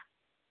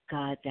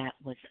God that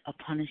was a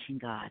punishing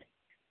God,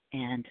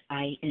 and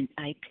I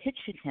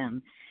pictured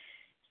him,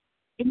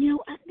 and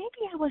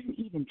maybe I wasn't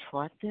even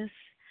taught this,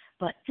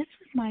 but this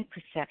was my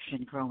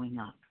perception growing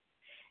up,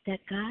 that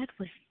God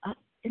was up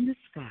in the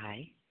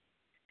sky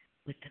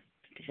with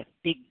a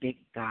big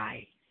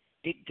guy,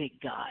 big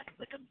God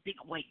with a big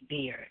white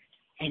beard,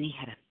 and he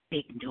had a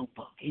big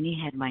notebook, and he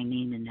had my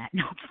name in that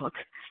notebook.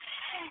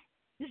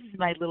 This is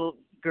my little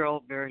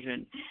girl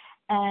version.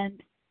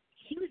 And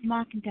he was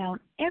marking down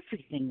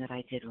everything that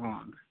I did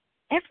wrong,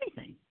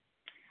 everything.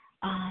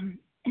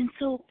 And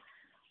so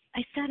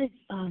I started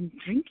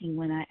drinking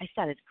when I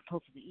started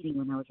compulsively eating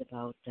when I was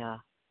about,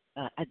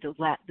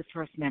 the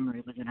first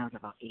memory was when I was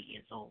about 8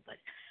 years old, but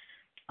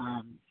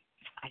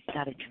I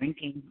started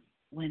drinking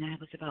when I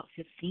was about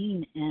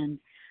 15, and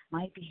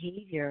my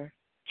behavior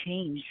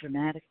changed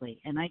dramatically,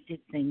 and I did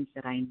things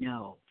that I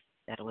know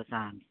that was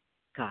on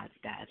God's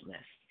bad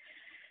list.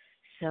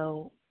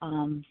 So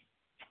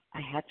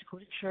I had to go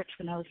to church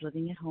when I was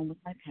living at home with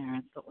my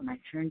parents, but when I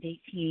turned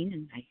 18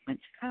 and I went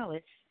to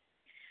college,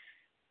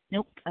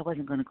 nope, I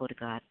wasn't going to go to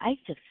God. I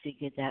just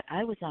figured that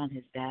I was on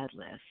his bad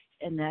list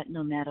and that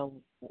no matter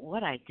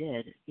what I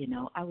did,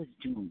 I was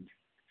doomed.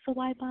 So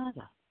why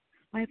bother?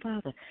 Why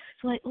bother?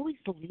 So I always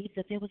believed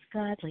that there was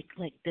God,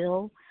 like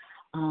Bill.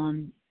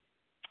 I'm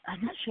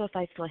not sure if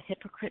I saw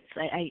hypocrites.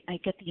 I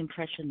get the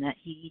impression that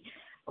he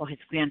or his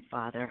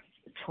grandfather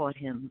taught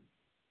him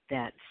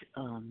that,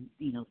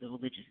 the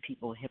religious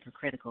people were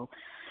hypocritical.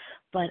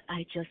 But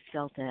I just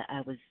felt that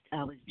I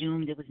was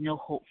doomed. There was no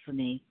hope for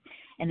me.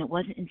 And it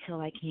wasn't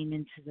until I came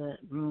into the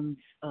rooms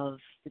of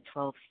the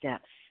 12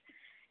 steps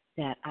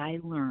that I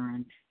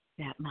learned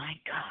that my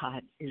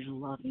God is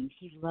loving.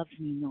 He loves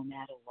me no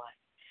matter what.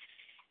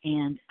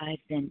 And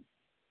I've been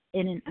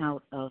in and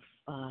out of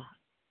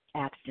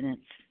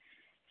abstinence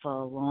for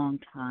a long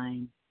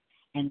time.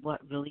 And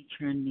what really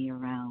turned me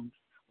around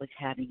was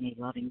having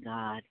a loving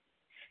God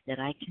that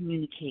I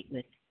communicate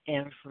with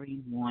every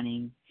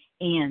morning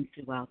and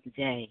throughout the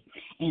day.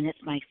 And it's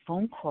my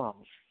phone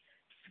calls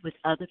with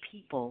other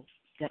people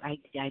that I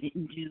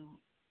didn't do,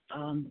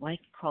 I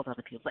called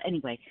other people. But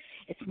anyway,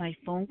 it's my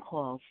phone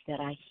calls that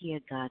I hear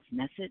God's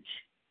message.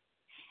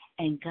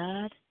 And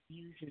God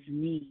uses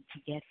me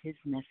to get his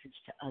message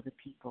to other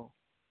people.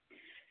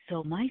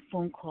 So my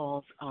phone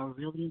calls are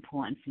really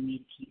important for me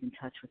to keep in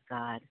touch with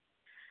God,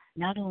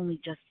 not only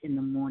just in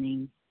the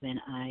morning when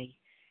I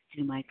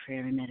do my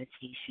prayer and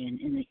meditation,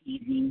 in the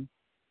evening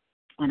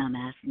when I'm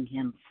asking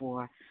him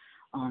for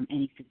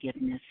any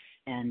forgiveness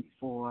and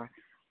for,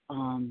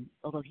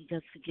 although he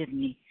does forgive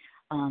me,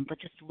 but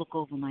just to look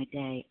over my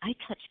day. I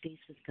touch base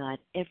with God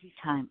every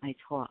time I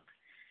talk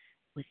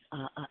with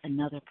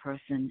another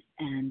person,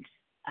 and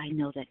I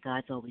know that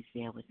God's always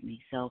there with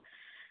me. So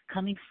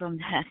coming from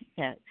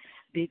that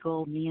big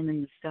old man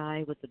in the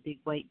sky with the big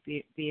white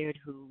beard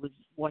who was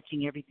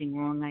watching everything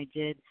wrong I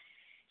did,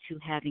 to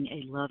having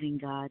a loving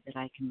God that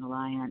I can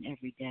rely on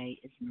every day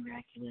is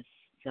miraculous.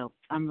 So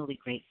I'm really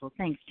grateful.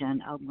 Thanks,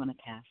 Jen. I'm going to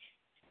pass.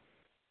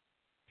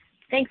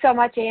 Thanks so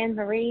much, Anne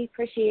Marie.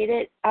 Appreciate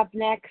it. Up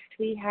next,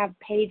 we have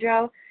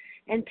Pedro.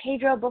 And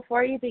Pedro,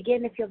 before you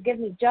begin, if you'll give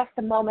me just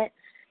a moment,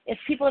 if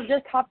people have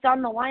just hopped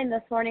on the line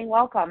this morning,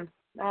 welcome.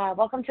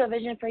 Welcome to A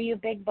Vision for You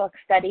Big Book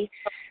Study.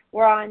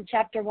 We're on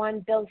Chapter 1,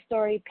 Bill's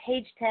Story,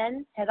 page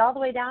 10. Head all the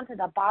way down to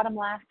the bottom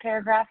last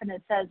paragraph, and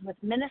it says, with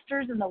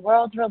ministers in the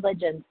world's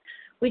religions.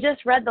 We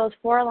just read those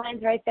 4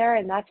 lines right there,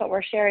 and that's what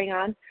we're sharing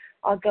on.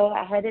 I'll go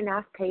ahead and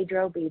ask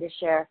Pedro B. to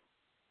share.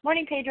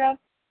 Morning, Pedro.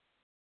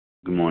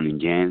 Good morning,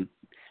 Jan.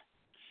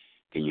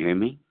 Can you hear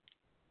me?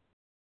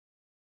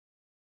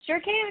 Sure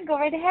can. Go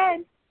right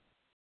ahead.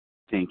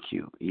 Thank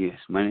you. Yes,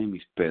 my name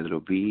is Pedro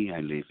B. I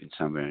live in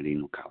San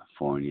Bernardino,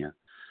 California.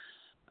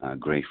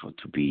 Grateful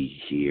to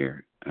be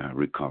here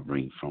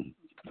recovering from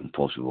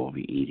compulsive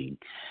overeating.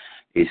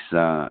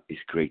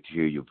 It's great to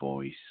hear your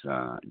voice,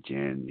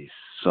 Jen. It's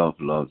so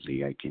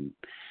lovely. I can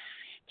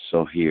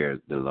so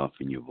hear the love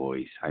in your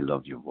voice. I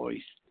love your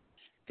voice.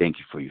 Thank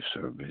you for your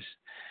service.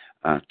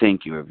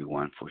 Thank you,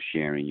 everyone, for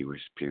sharing your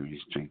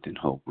experience, strength, and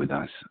hope with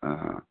us.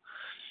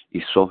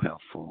 It's so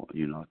helpful,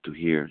 to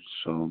hear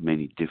so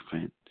many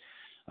different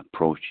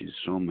approaches,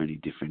 so many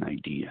different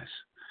ideas.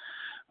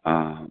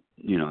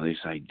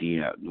 This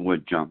idea,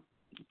 what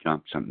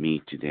jumps at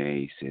me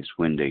today says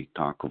when they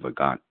talk of a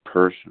God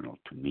personal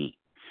to me.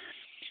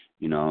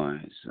 As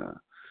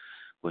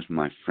was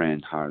my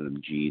friend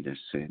Harlem G that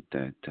said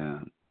that,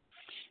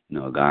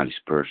 God is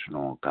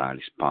personal, God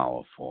is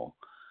powerful,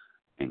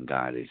 and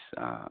God is,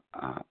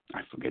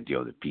 I forget the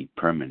other P,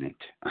 permanent.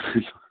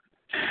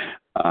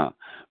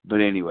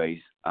 But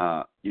anyways,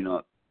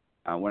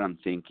 what I'm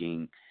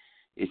thinking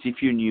is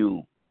if you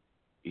knew,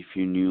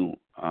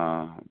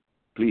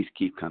 please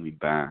keep coming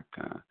back.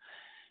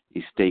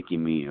 It's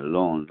taking me a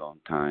long, long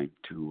time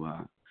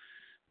to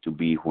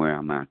be where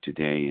I'm at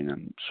today, and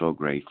I'm so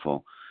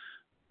grateful.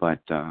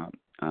 But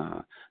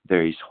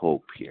there is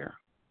hope here,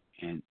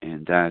 and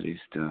that is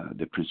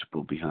the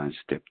principle behind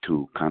step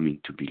 2, coming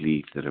to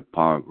believe that a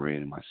power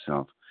greater than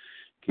myself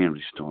can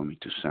restore me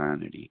to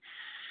sanity.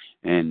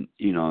 And,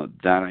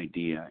 that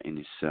idea in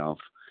itself,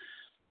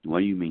 what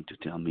do you mean to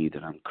tell me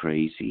that I'm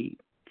crazy?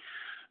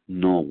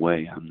 No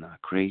way, I'm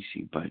not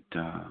crazy. But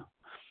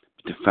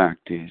the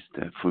fact is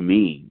that for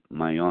me,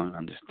 my own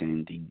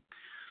understanding,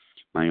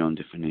 my own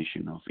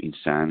definition of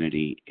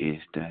insanity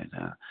is that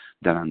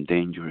I'm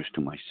dangerous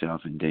to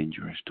myself and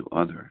dangerous to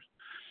others.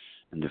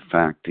 And the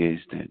fact is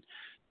that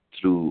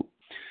through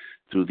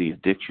the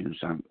addictions,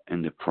 I'm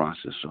in the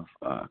process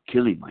of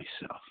killing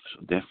myself.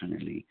 So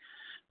definitely,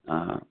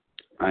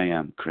 I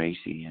am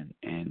crazy,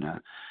 and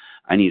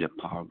I need a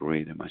power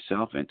greater than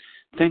myself. And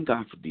thank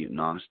God for the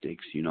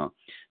agnostics.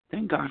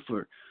 Thank God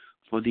for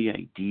the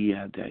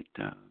idea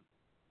that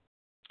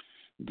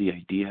the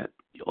idea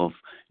of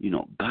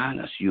God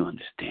as you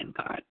understand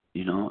God.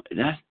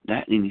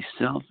 That in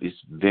itself is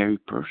very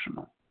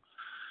personal.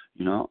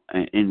 And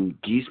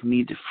it gives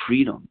me the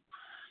freedom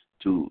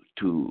to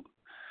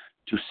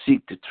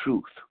seek the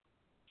truth,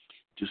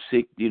 to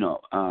seek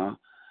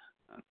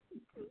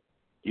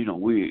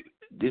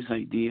this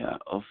idea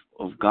of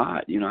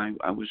God.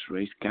 I was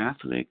raised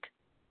Catholic,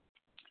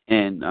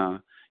 and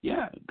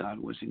God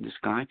was in the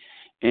sky,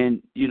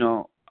 and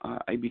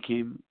I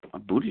became a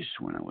Buddhist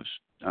when I was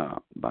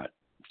about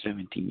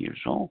 17 years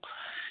old,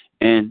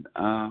 and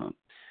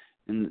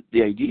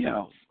the idea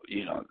of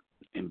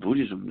in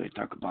Buddhism they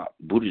talk about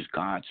Buddhist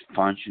gods,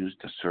 functions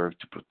that serve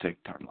to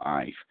protect our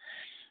life,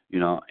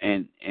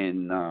 and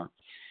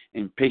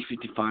in page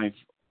 55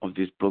 of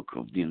this book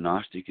of the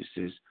Gnostic, it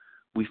says,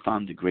 we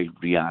found the great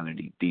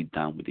reality deep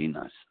down within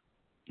us.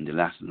 In the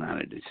last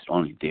analysis, it's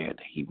only there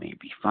that he may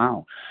be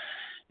found.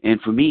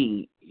 And for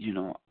me,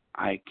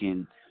 I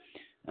can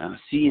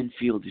see and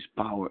feel this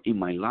power in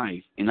my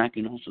life, and I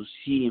can also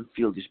see and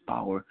feel this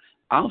power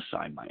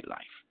outside my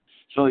life.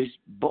 So it's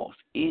both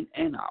in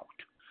and out.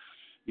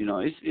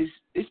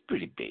 It's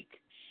pretty big.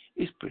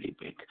 It's pretty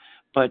big.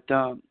 But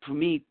for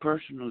me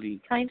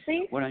personally, time,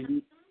 please. What I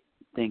need.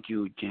 Thank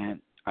you,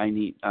 Jan.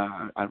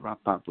 I'll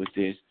wrap up with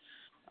this.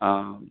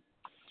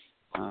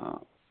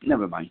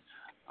 Never mind.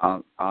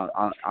 I'll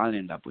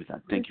end up with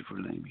that. Thank you for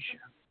letting me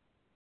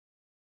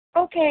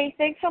share. Okay,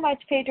 thanks so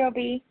much, Pedro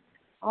B.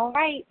 All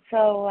right,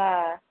 so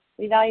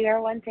we value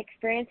everyone's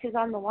experience who's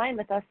on the line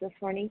with us this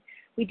morning.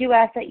 We do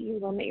ask that you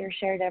limit your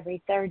share to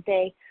every third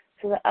day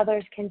so that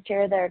others can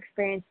share their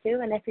experience too.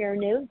 And if you're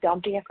new,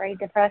 don't be afraid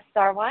to press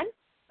star 1.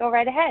 Go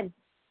right ahead.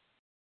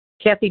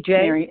 Kathy J.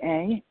 Mary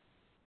A.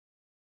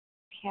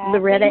 Kathy,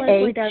 Loretta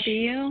Leslie H.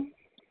 W.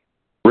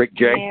 Rick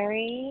J.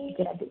 Mary.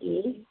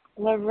 Debbie.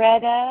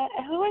 Loretta.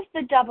 Who is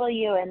the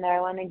W in there?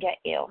 I want to get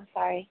you.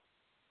 Sorry.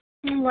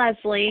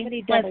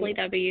 Leslie. Leslie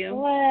W.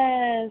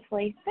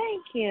 Leslie.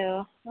 Thank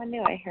you. I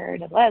knew I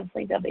heard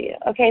Leslie W.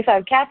 Okay, so I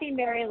have Kathy,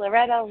 Mary,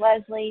 Loretta,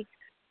 Leslie,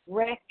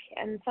 Rick,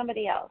 and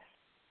somebody else.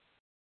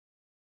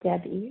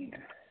 Debbie.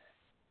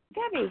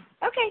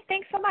 Okay,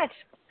 thanks so much.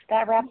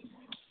 That wraps.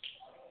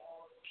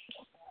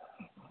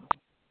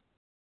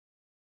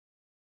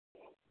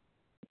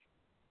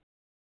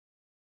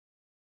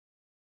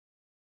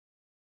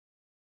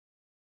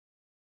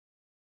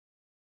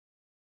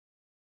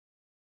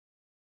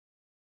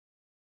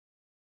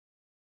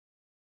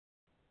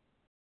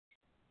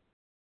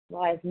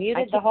 Well, I was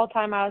muted the whole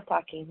time I was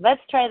talking. Let's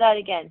try that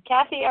again.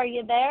 Kathy, are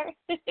you there?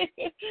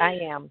 I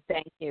am.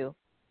 Thank you.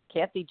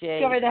 Kathy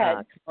J. Go right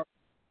ahead.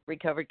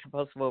 Recovered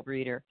compulsive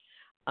overeater.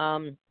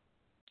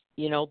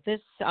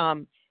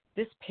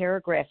 This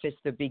paragraph is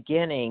the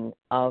beginning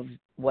of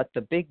what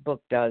the big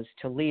book does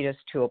to lead us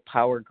to a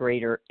power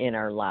greater in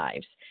our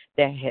lives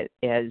that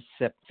is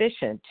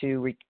sufficient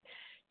to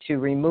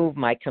remove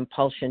my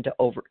compulsion to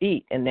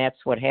overeat. And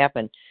that's what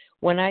happened.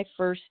 When I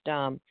first,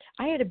 I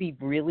had to be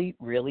really,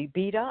 really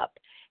beat up,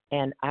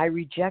 and I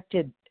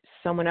rejected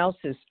someone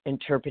else's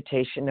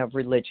interpretation of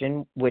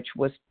religion, which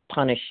was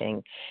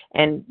punishing.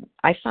 And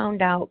I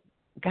found out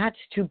God's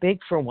too big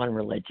for one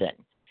religion.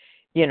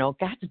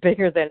 God's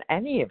bigger than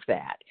any of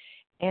that.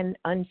 And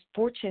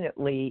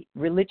unfortunately,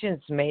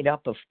 religion's made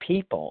up of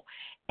people,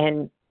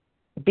 and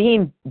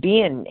being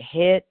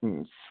hit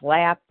and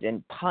slapped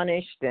and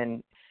punished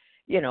and,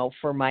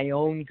 for my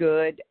own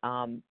good,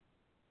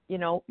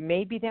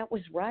 maybe that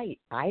was right.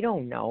 I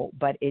don't know,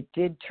 but it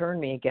did turn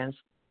me against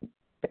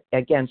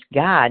against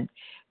God,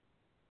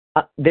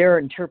 their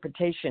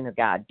interpretation of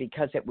God,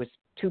 because it was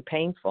too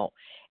painful.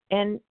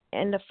 And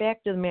the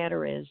fact of the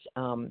matter is,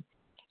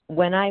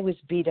 when I was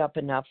beat up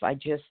enough, I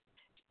just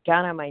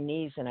got on my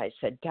knees and I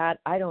said, God,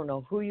 I don't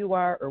know who you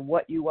are or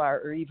what you are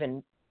or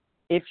even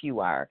if you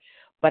are,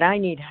 but I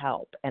need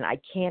help and I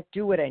can't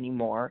do it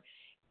anymore.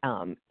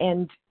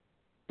 And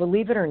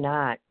believe it or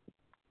not,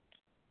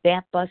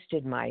 that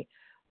busted my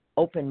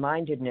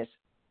open-mindedness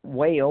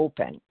way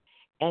open.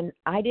 And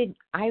I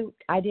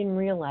didn't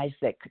realize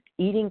that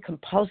eating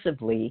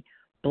compulsively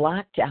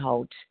blocked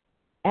out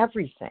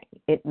everything.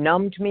 It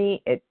numbed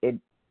me. It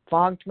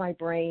fogged my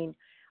brain.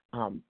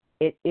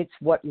 It's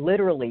what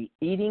literally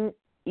eating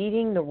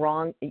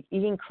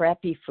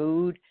crappy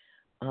food,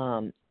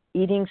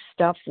 eating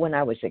stuff when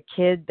I was a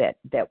kid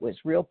that was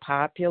real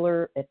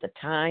popular at the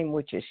time,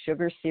 which is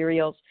sugar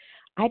cereals.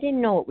 I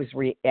didn't know it was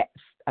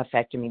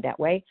affecting me that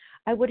way.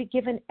 I would have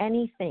given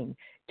anything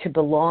to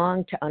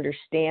belong, to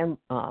understand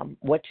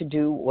what to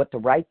do, what the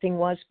right thing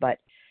was, but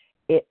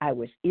I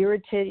was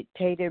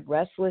irritated,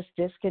 restless,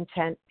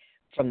 discontent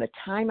from the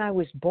time I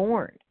was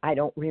born. I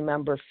don't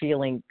remember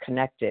feeling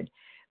connected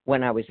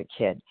when I was a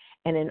kid.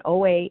 And in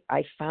OA,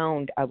 I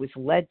was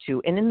led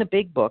to, and in the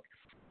big book,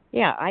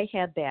 I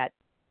had that,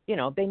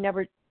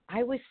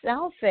 I was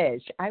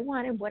selfish. I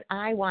wanted what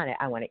I wanted.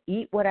 I want to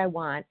eat what I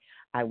want.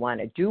 I want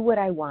to do what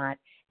I want,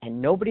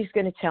 and nobody's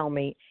going to tell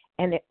me.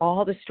 And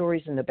all the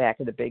stories in the back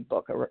of the big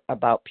book are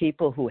about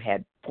people who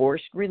had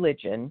forced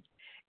religion,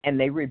 and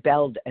they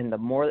rebelled, and the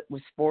more it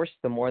was forced,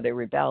 the more they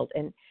rebelled.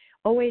 And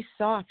always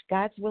soft.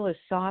 God's will is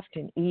soft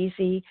and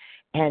easy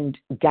and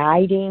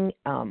guiding.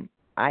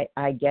 I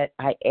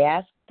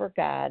ask for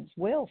God's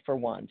will for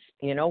once.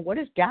 What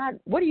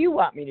do you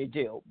want me to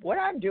do? What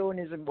I'm doing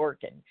isn't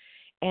working.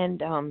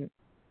 And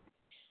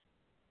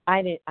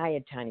I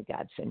had tiny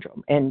God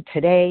syndrome. And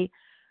today,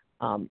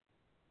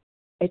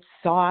 it's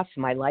soft.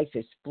 My life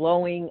is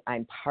flowing.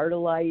 I'm part of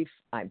life.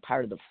 I'm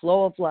part of the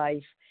flow of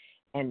life.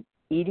 And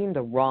eating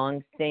the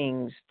wrong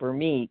things for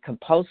me,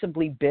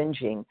 compulsively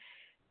binging,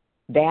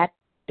 that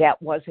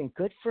wasn't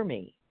good for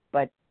me.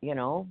 But,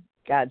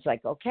 God's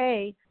like,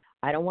 okay,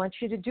 I don't want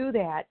you to do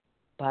that,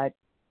 but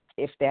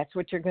if that's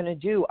what you're going to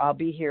do, I'll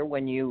be here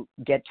when you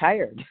get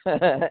tired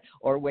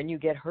or when you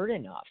get hurt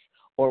enough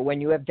or when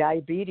you have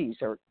diabetes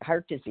or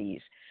heart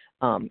disease.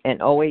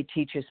 And OA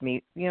teaches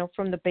me,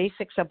 from the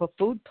basics of a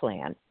food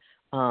plan.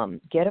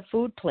 Get a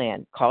food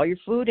plan, call your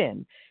food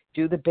in,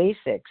 do the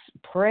basics,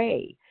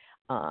 pray.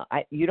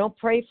 You don't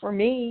pray for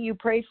me, you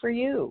pray for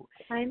you.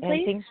 And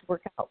things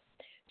work out.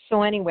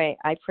 So anyway,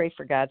 I pray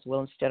for God's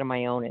will instead of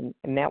my own,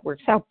 and that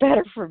works out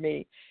better for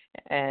me.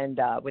 And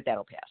with that,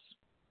 I'll pass.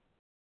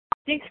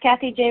 Thanks,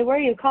 Kathy J. Where are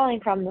you calling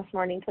from this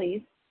morning,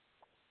 please?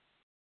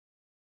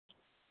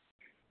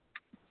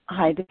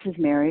 Hi, this is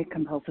Mary,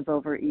 compulsive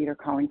overeater,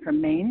 calling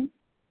from Maine.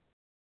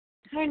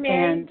 Hi,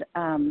 Mary.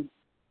 And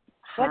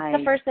what's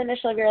the first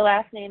initial of your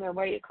last name and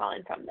where are you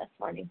calling from this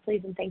morning,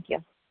 please, and thank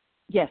you.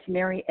 Yes,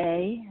 Mary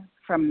A.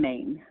 from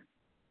Maine.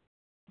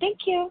 Thank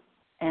you.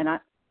 And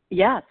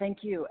thank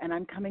you. And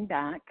I'm coming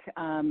back.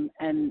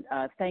 And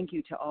thank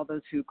you to all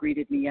those who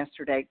greeted me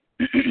yesterday.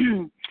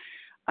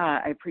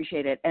 I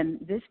appreciate it. And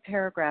this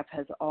paragraph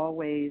has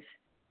always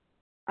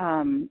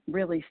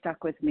really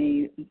stuck with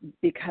me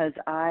because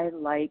I,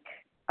 like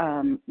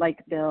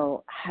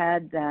Bill,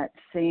 had that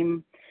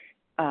same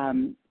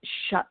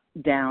shut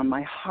down,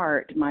 my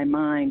heart, my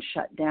mind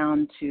shut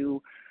down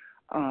to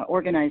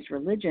organized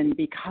religion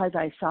because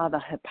I saw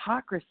the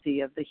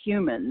hypocrisy of the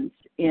humans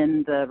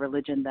in the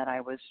religion that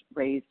I was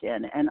raised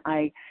in. And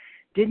I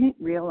didn't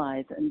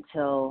realize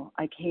until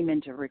I came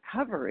into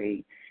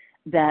recovery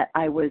that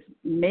I was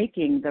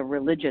making the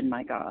religion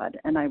my God,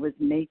 and I was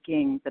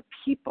making the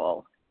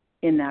people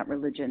in that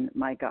religion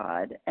my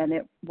God. And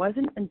it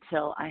wasn't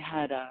until I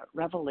had a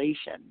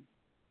revelation,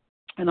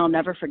 and I'll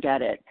never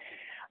forget it.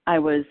 I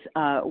was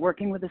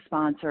working with a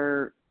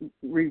sponsor,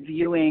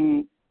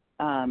 reviewing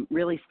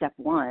really step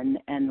one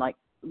and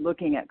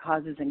looking at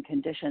causes and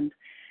conditions.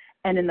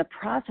 And in the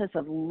process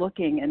of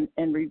looking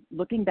and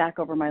looking back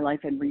over my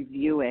life and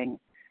reviewing,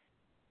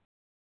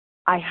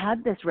 I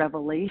had this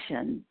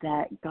revelation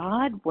that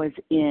God was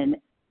in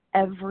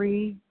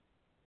every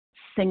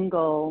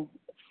single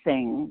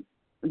thing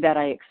that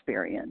I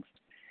experienced.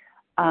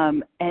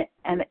 And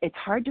it's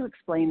hard to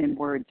explain in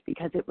words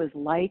because it was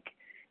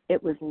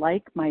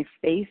like my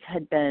face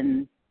had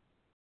been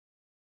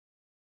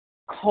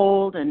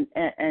cold and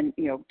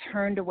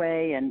turned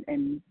away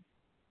and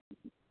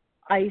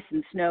ice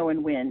and snow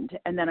and wind.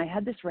 And then I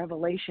had this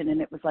revelation,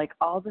 and it was like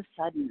all of a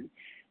sudden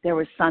there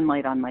was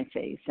sunlight on my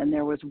face, and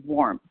there was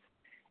warmth,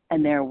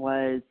 and there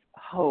was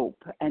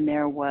hope, and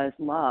there was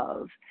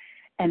love.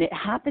 And it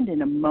happened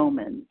in a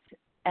moment.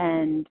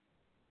 And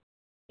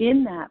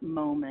in that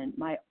moment,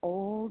 my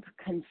old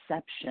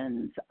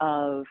conceptions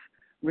of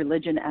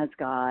religion as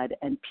God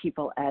and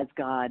people as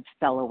God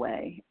fell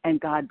away, and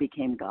God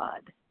became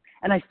God.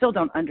 And I still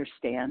don't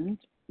understand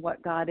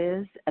what God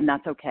is, and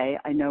that's okay.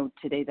 I know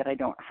today that I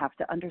don't have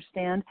to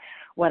understand.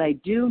 What I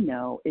do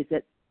know is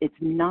that it's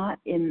not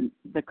in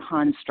the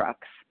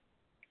constructs,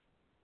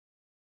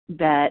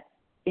 that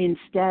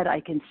instead I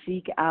can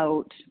seek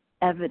out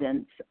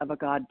evidence of a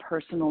God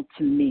personal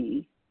to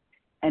me.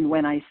 And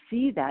when I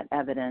see that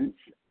evidence,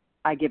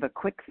 I give a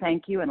quick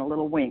thank you and a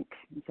little wink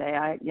and say,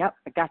 I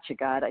got you,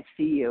 God. I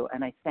see you,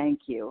 and I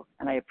thank you,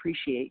 and I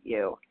appreciate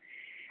you.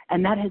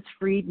 And that has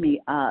freed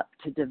me up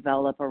to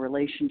develop a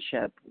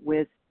relationship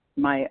with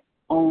my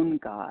own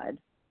God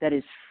that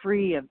is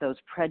free of those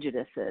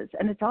prejudices.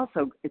 And it's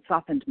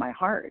softened my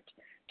heart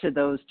to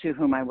those to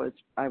whom I was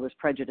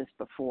prejudiced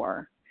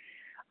before.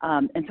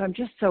 And so I'm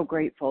just so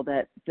grateful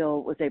that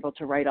Bill was able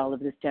to write all of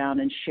this down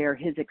and share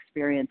his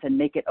experience and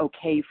make it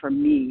okay for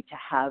me to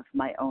have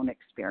my own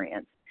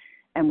experience.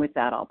 And with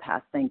that, I'll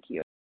pass. Thank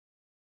you.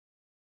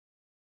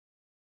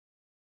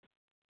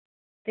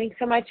 Thanks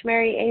so much,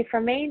 Mary A.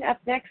 from Maine. Up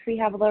next, we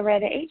have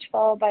Loretta H.,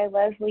 followed by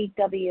Leslie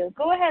W.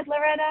 Go ahead,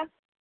 Loretta.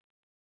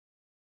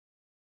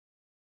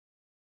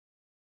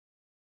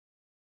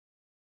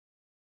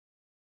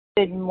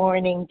 Good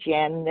morning,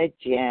 Jen the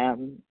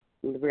Gem,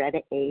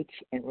 Loretta H.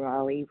 in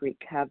Raleigh,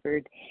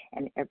 recovered,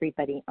 and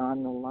everybody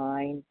on the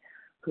line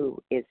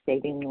who is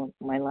saving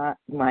my life,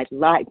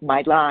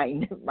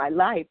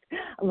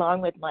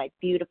 along with my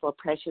beautiful,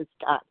 precious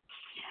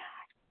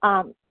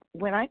God.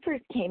 When I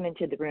first came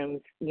into the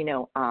rooms,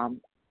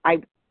 I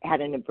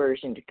had an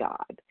aversion to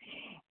God,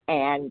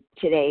 and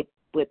today,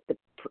 with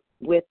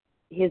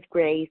His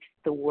grace,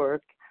 the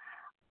work,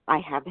 I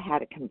have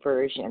had a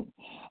conversion,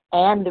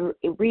 and the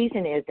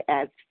reason is,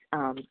 as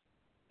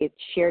it's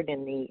shared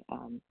in the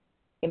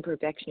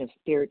Imperfection of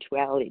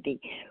Spirituality,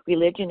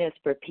 religion is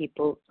for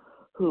people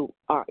who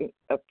are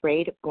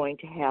afraid of going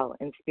to hell,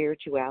 and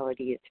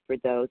spirituality is for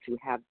those who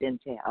have been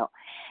to hell.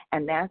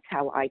 And that's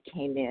how I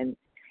came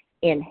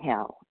in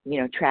hell,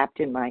 trapped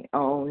in my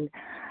own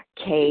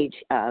cage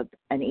of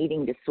an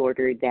eating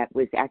disorder that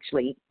was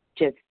actually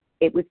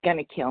it was going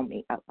to kill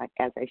me.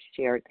 As I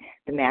shared,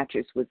 the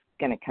mattress was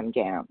going to come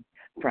down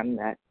from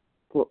the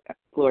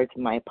floors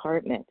of my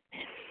apartment.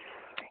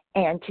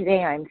 And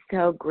today I'm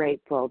so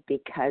grateful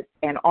because,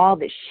 and all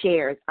the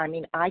shares,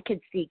 I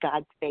could see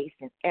God's face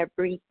in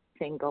every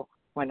single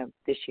one of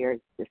the shares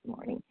this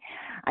morning.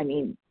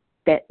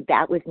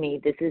 That was me,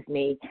 this is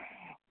me,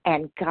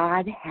 and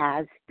God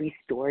has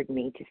restored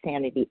me to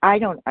sanity. I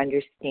don't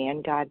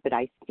understand God, but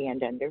I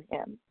stand under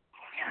Him.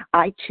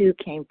 I too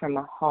came from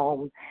a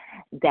home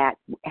that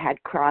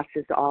had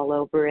crosses all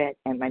over it,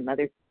 and my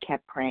mother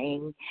kept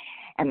praying,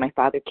 and my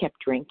father kept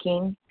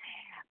drinking.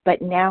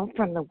 But now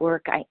from the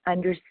work, I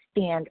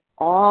understand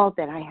all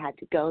that I had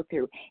to go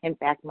through. In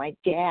fact, my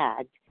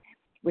dad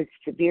was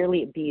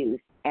severely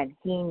abused, and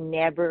he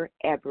never,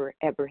 ever,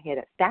 ever hit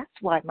us. That's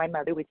why my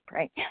mother was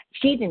praying.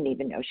 She didn't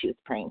even know she was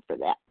praying for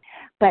that.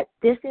 But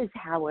this is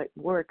how it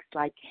works.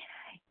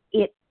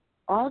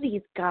 All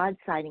these God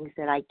sightings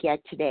that I get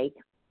today,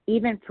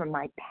 even from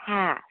my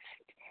past,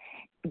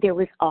 there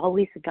was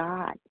always a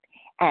God.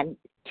 And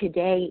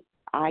today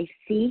I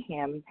see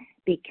Him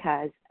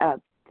because of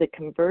the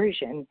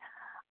conversion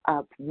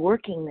of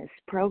working this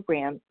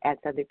program, as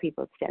other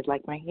people said,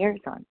 like my hair's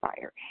on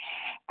fire.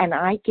 And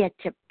I get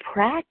to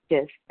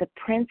practice the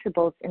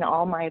principles in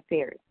all my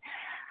affairs.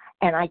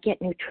 And I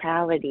get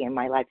neutrality in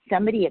my life.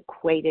 Somebody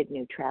equated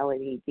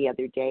neutrality the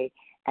other day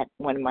at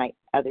one of my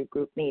other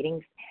group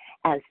meetings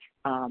as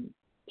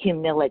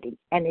humility.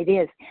 And it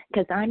is,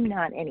 because I'm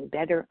not any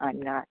better.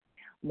 I'm not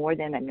more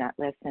than, I'm not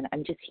less than.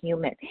 I'm just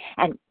human.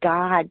 And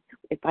God,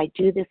 if I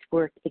do this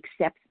work,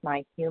 accepts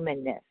my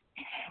humanness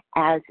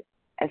as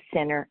a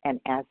sinner and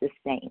as a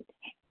saint.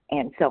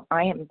 And so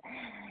I am,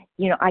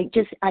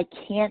 I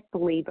can't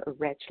believe a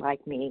wretch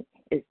like me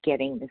is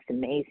getting this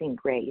amazing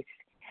grace,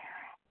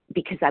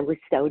 because I was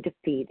so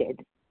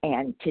defeated.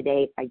 And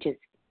today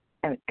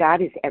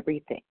God is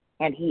everything,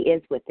 and He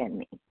is within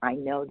me. I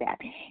know that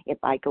if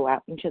I go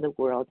out into the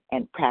world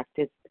and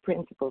practice the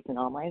principles in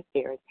all my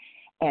affairs,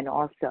 and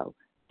also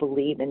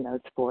believe in those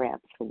four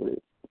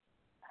absolutes.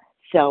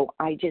 So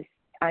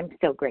I'm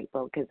so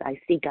grateful, because I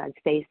see God's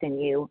face in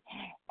you,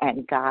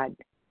 and God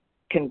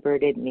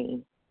converted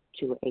me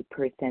to a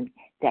person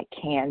that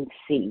can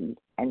see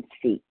and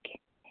seek.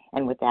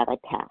 And with that, I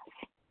pass.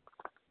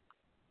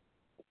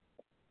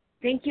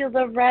 Thank you,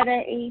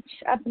 Loretta H.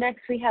 Up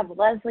next, we have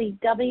Leslie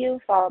W.,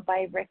 followed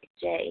by Rick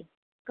J.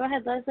 Go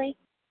ahead, Leslie.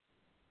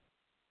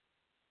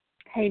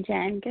 Hey,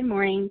 Jen. Good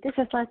morning. This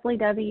is Leslie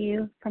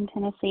W. from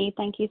Tennessee.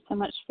 Thank you so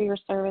much for your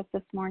service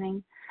this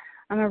morning.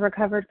 I'm a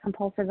recovered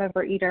compulsive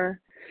overeater,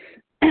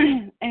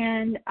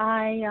 and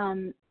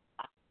I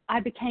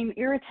became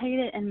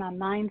irritated and my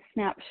mind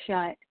snapped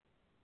shut.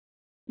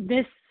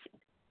 This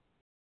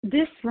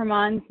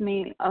reminds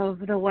me of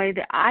the way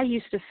that I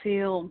used to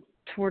feel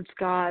towards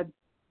God.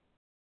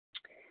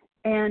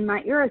 And my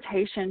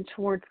irritation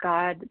towards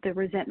God, the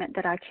resentment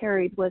that I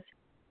carried, was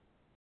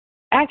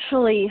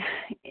actually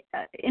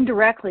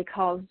indirectly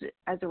caused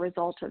as a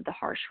result of the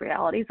harsh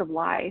realities of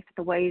life,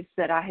 the ways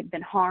that I had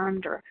been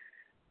harmed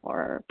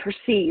or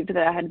perceived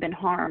that I had been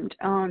harmed.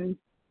 I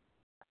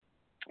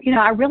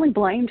really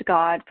blamed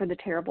God for the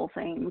terrible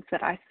things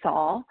that I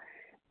saw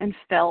and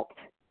felt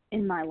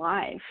in my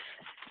life.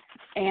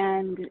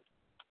 And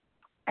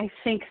I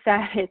think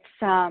that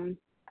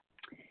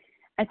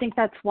I think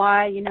that's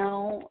why,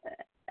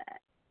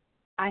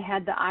 I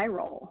had the eye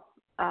roll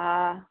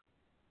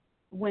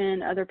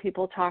when other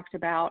people talked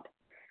about,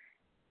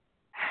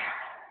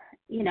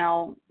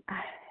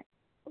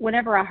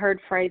 whenever I heard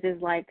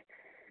phrases like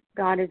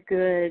God is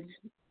good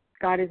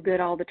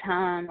all the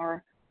time,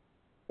 or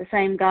the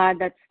same God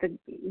that's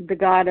the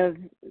God of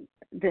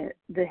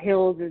the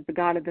hills is the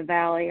God of the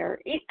valley, or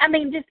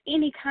just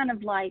any kind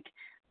of like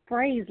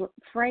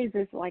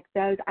phrases like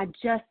those, I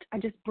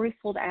just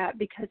bristled at,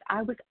 because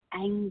I was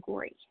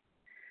angry.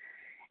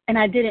 And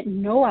I didn't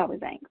know I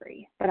was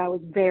angry, but I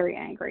was very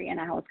angry, and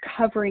I was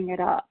covering it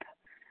up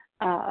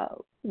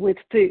with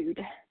food.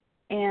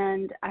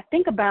 And I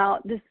think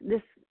about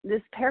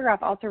this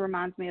paragraph also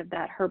reminds me of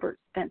that Herbert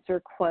Spencer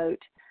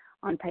quote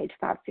on page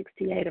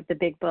 568 of the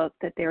Big Book,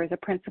 that there is a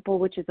principle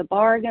which is a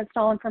bar against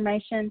all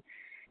information,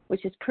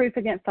 which is proof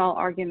against all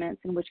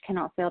arguments, and which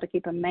cannot fail to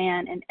keep a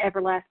man in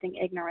everlasting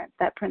ignorance.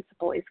 That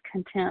principle is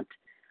contempt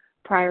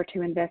prior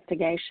to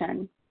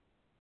investigation.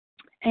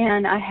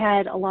 And I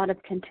had a lot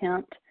of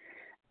contempt,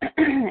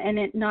 and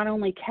it not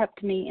only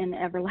kept me in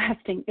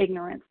everlasting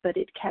ignorance, but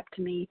it kept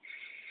me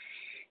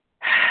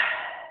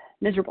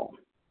miserable.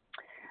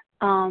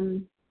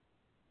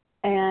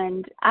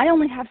 And I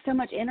only have so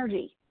much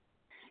energy.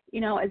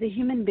 As a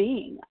human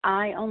being,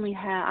 I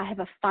have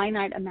a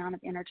finite amount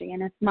of energy.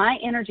 And if my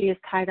energy is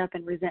tied up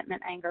in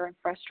resentment, anger, and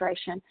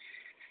frustration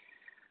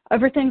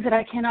over things that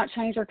I cannot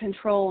change or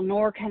control,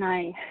 nor can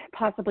I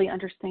possibly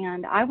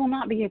understand, I will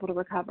not be able to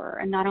recover.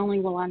 And not only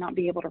will I not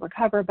be able to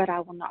recover, but I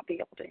will not be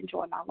able to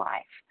enjoy my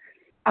life.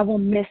 I will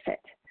miss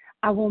it.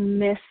 I will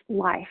miss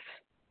life,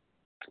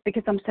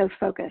 because I'm so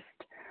focused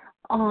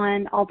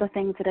on all the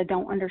things that I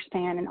don't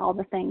understand and all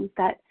the things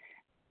that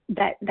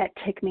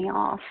tick me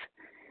off.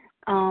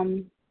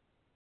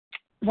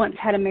 Once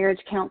had a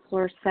marriage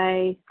counselor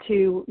say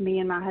to me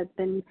and my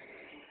husband,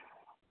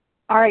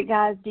 "All right,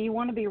 guys, do you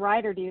want to be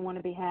right or do you want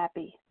to be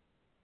happy?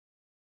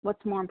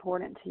 What's more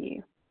important to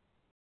you?"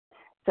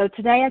 So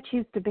today I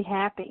choose to be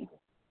happy,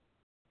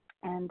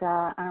 and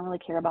I don't really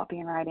care about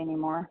being right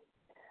anymore.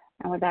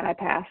 And with that, I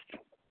pass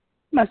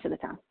most of the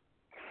time.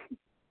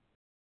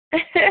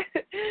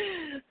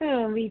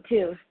 Oh, me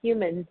too.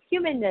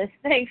 Humanness.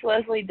 Thanks,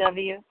 Leslie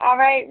W. All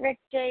right, Rick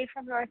J.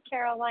 from North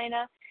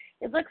Carolina.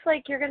 It looks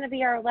like you're going to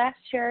be our last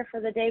share for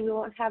the day. We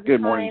won't have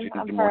Good time morning,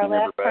 for our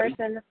last everybody.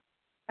 person.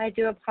 I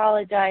do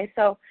apologize.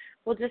 So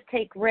we'll just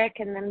take Rick,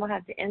 and then we'll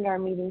have to end our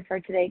meeting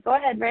for today. Go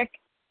ahead, Rick.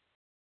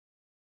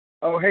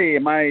 Oh, hey,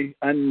 am I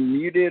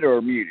unmuted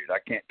or muted? I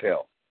can't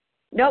tell.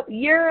 Nope,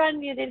 you're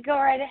unmuted. Go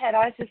right ahead.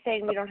 I was just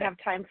saying we don't have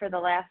time for the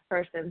last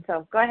person,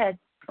 so go ahead.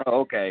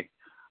 Oh, okay.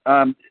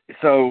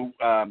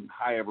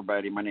 Hi,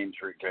 everybody. My name's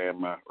Rick J.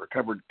 I'm a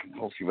recovered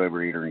compulsive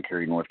overeater in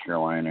Cary, North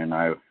Carolina, and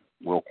I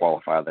will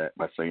qualify that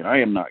by saying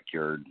I am not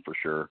cured for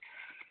sure.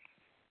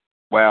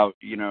 Wow,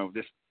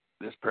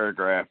 this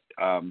paragraph,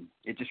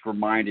 it just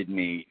reminded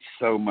me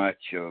so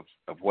much of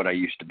what I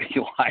used to be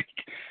like.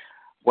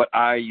 What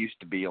I used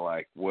to be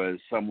like was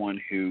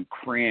someone who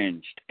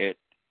cringed at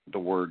the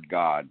word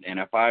God. And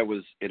if I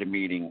was at a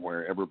meeting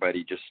where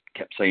everybody just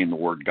kept saying the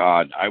word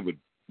God, I would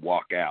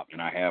walk out,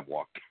 and I have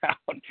walked out.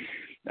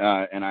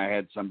 And I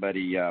had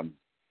somebody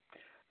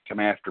come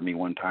after me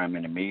one time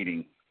in a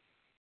meeting,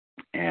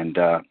 and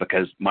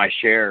because my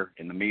share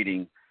in the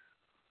meeting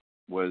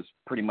was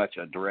pretty much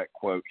a direct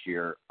quote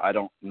here: "I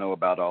don't know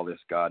about all this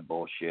God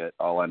bullshit.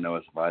 All I know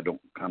is if I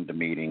don't come to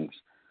meetings,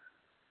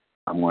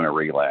 I'm going to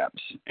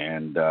relapse."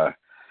 And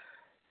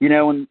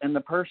and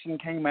the person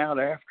came out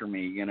after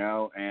me,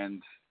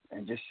 and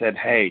just said,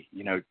 "Hey,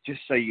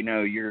 just so you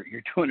know, you're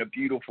doing a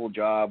beautiful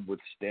job with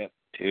step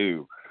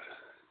 2."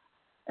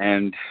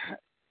 And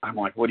I'm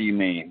like, "What do you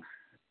mean?"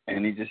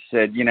 And he just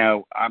said,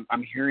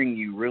 I'm hearing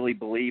you really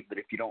believe that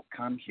if you don't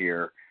come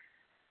here,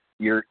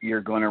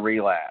 you're going to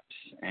relapse.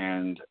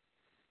 And,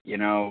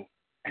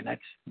 and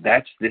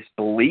that's this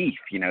belief,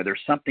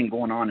 there's something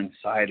going on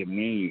inside of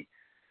me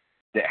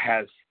that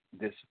has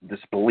this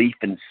belief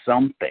in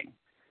something.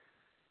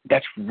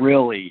 That's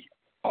really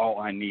all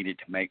I needed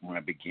to make my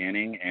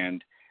beginning.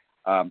 And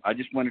I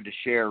just wanted to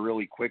share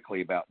really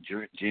quickly about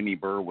Jimmy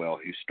Burwell,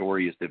 whose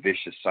story is The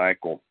Vicious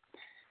Cycle.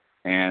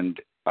 And,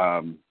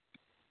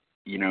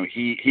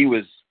 he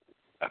was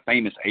a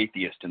famous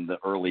atheist in the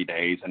early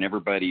days, and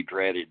everybody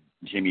dreaded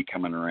Jimmy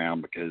coming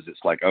around because it's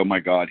like, oh, my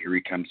God, here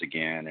he comes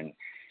again. And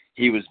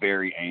he was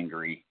very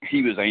angry.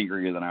 He was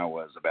angrier than I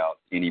was about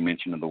any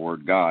mention of the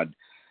word God.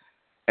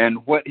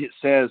 And what it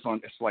says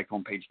it's like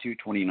on page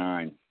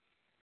 229,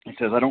 it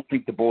says, "I don't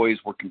think the boys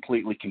were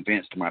completely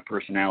convinced of my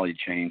personality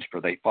change,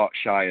 for they fought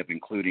shy of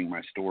including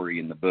my story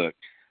in the book.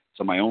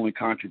 So my only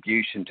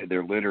contribution to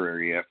their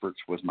literary efforts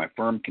was my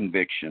firm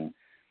conviction,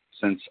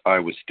 since I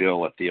was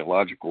still a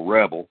theological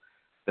rebel,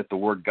 that the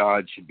word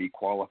God should be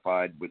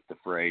qualified with the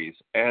phrase,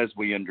 'as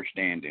we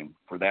understand him,'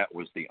 for that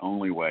was the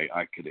only way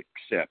I could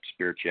accept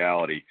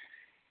spirituality."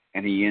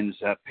 And he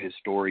ends up his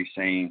story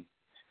saying,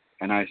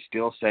 And I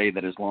still say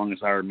that as long as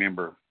I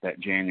remember that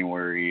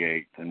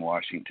January 8th in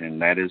Washington,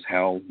 that is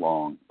how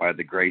long, by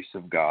the grace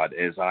of God,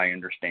 as I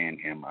understand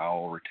him, I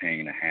will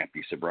retain a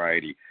happy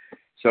sobriety.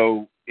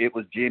 So it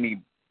was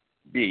Jimmy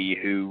B.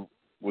 who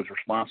was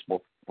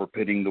responsible for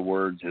putting the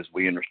words as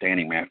we understand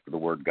him after the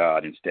word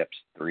God in steps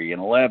 3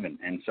 and 11.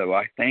 And so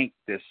I thank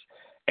this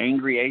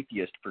angry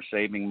atheist for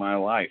saving my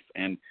life.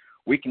 And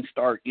we can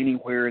start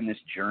anywhere in this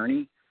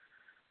journey.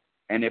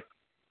 And if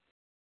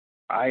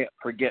I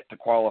forget to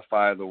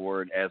qualify the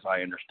word as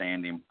I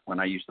understand him when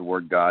I use the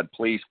word God,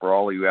 please, for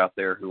all of you out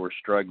there who are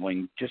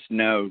struggling, just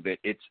know that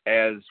it's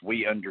as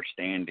we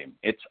understand him.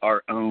 It's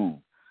our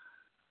own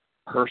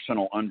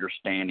personal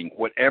understanding.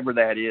 Whatever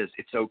that is,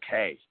 it's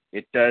okay.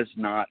 It does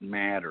not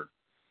matter.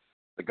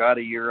 The God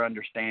of your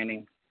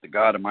understanding, the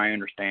God of my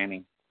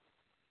understanding,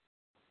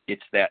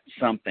 it's that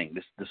something,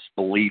 this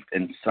belief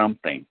in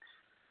something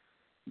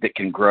that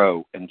can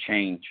grow and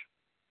change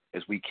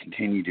as we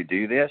continue to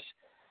do this.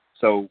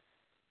 So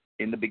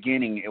in the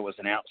beginning, it was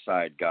an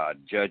outside God,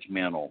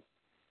 judgmental,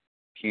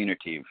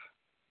 punitive,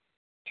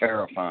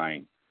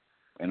 terrifying,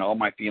 and all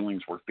my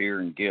feelings were fear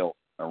and guilt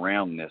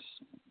around this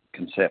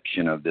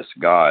conception of this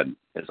God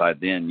as I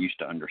then used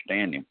to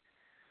understand him.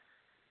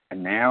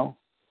 And now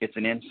it's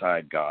an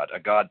inside God, a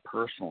God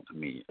personal to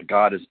me, a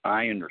God as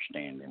I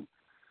understand him,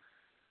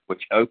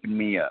 which opened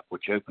me up,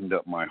 which opened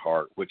up my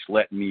heart, which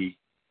let me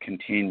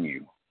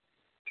continue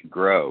to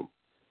grow.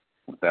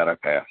 With that, I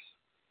pass.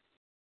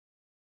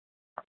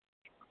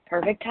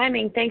 Perfect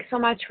timing. Thanks so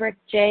much, Rick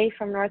J.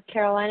 from North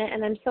Carolina.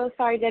 And I'm so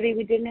sorry, Debbie,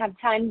 we didn't have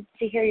time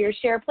to hear your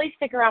share. Please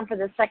stick around for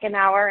the second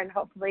hour, and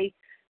hopefully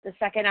the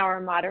second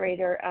hour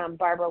moderator,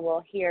 Barbara,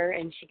 will hear,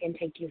 and she can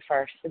take you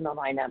first in the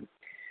lineup.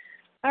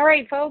 All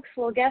right, folks.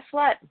 Well, guess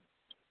what?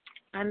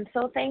 I'm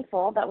so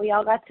thankful that we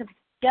all got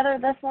together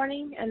this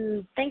morning,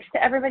 and thanks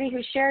to everybody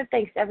who shared.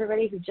 Thanks to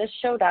everybody who just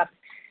showed up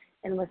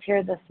and was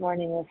here this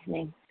morning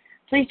listening.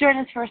 Please join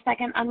us for a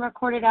second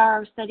unrecorded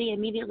hour of study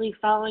immediately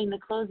following the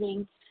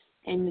closing.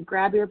 And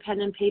grab your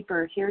pen and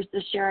paper. Here's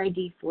the share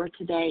ID for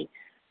today.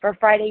 For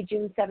Friday,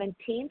 June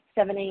 17th,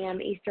 7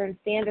 a.m. Eastern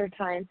Standard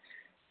Time,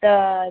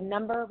 the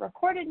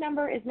recorded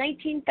number is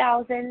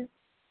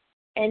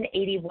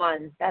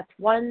 19,081. That's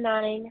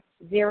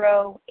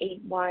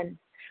 19081.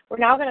 We're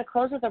now going to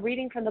close with a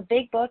reading from the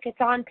Big Book.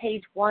 It's on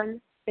page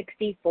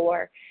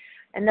 164.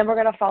 And then we're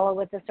going to follow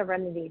with the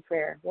Serenity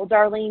Prayer. Will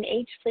Darlene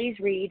H. please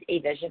read A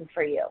Vision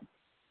for You?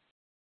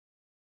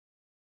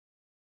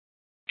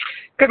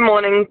 Good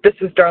morning. This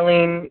is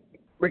Darlene,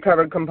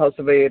 recovered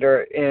compulsive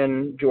eater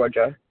in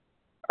Georgia.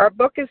 Our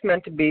book is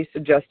meant to be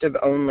suggestive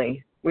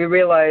only. We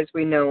realize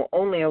we know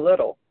only a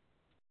little.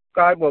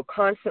 God will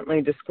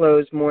constantly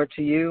disclose more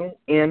to you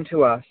and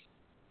to us.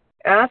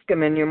 Ask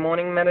him in your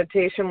morning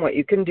meditation what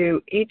you can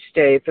do each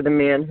day for the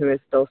man who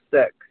is still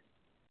sick.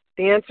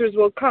 The answers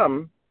will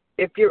come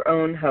if your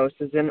own house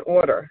is in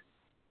order.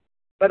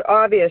 But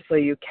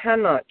obviously you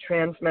cannot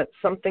transmit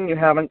something you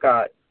haven't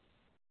got.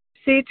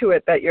 See to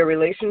it that your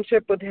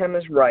relationship with him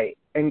is right,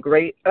 and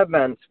great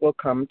events will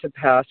come to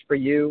pass for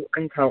you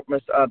and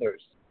countless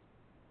others.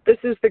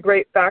 This is the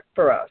great fact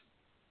for us.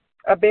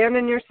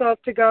 Abandon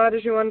yourself to God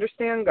as you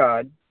understand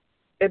God.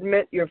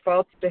 Admit your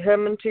faults to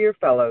him and to your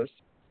fellows.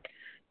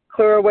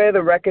 Clear away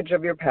the wreckage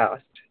of your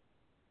past.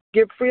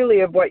 Give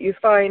freely of what you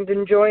find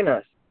and join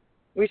us.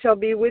 We shall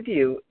be with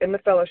you in the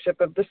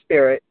fellowship of the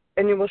Spirit,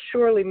 and you will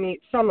surely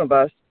meet some of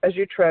us as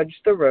you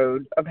trudge the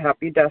road of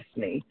happy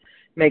destiny.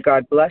 May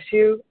God bless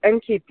you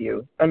and keep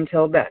you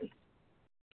until then.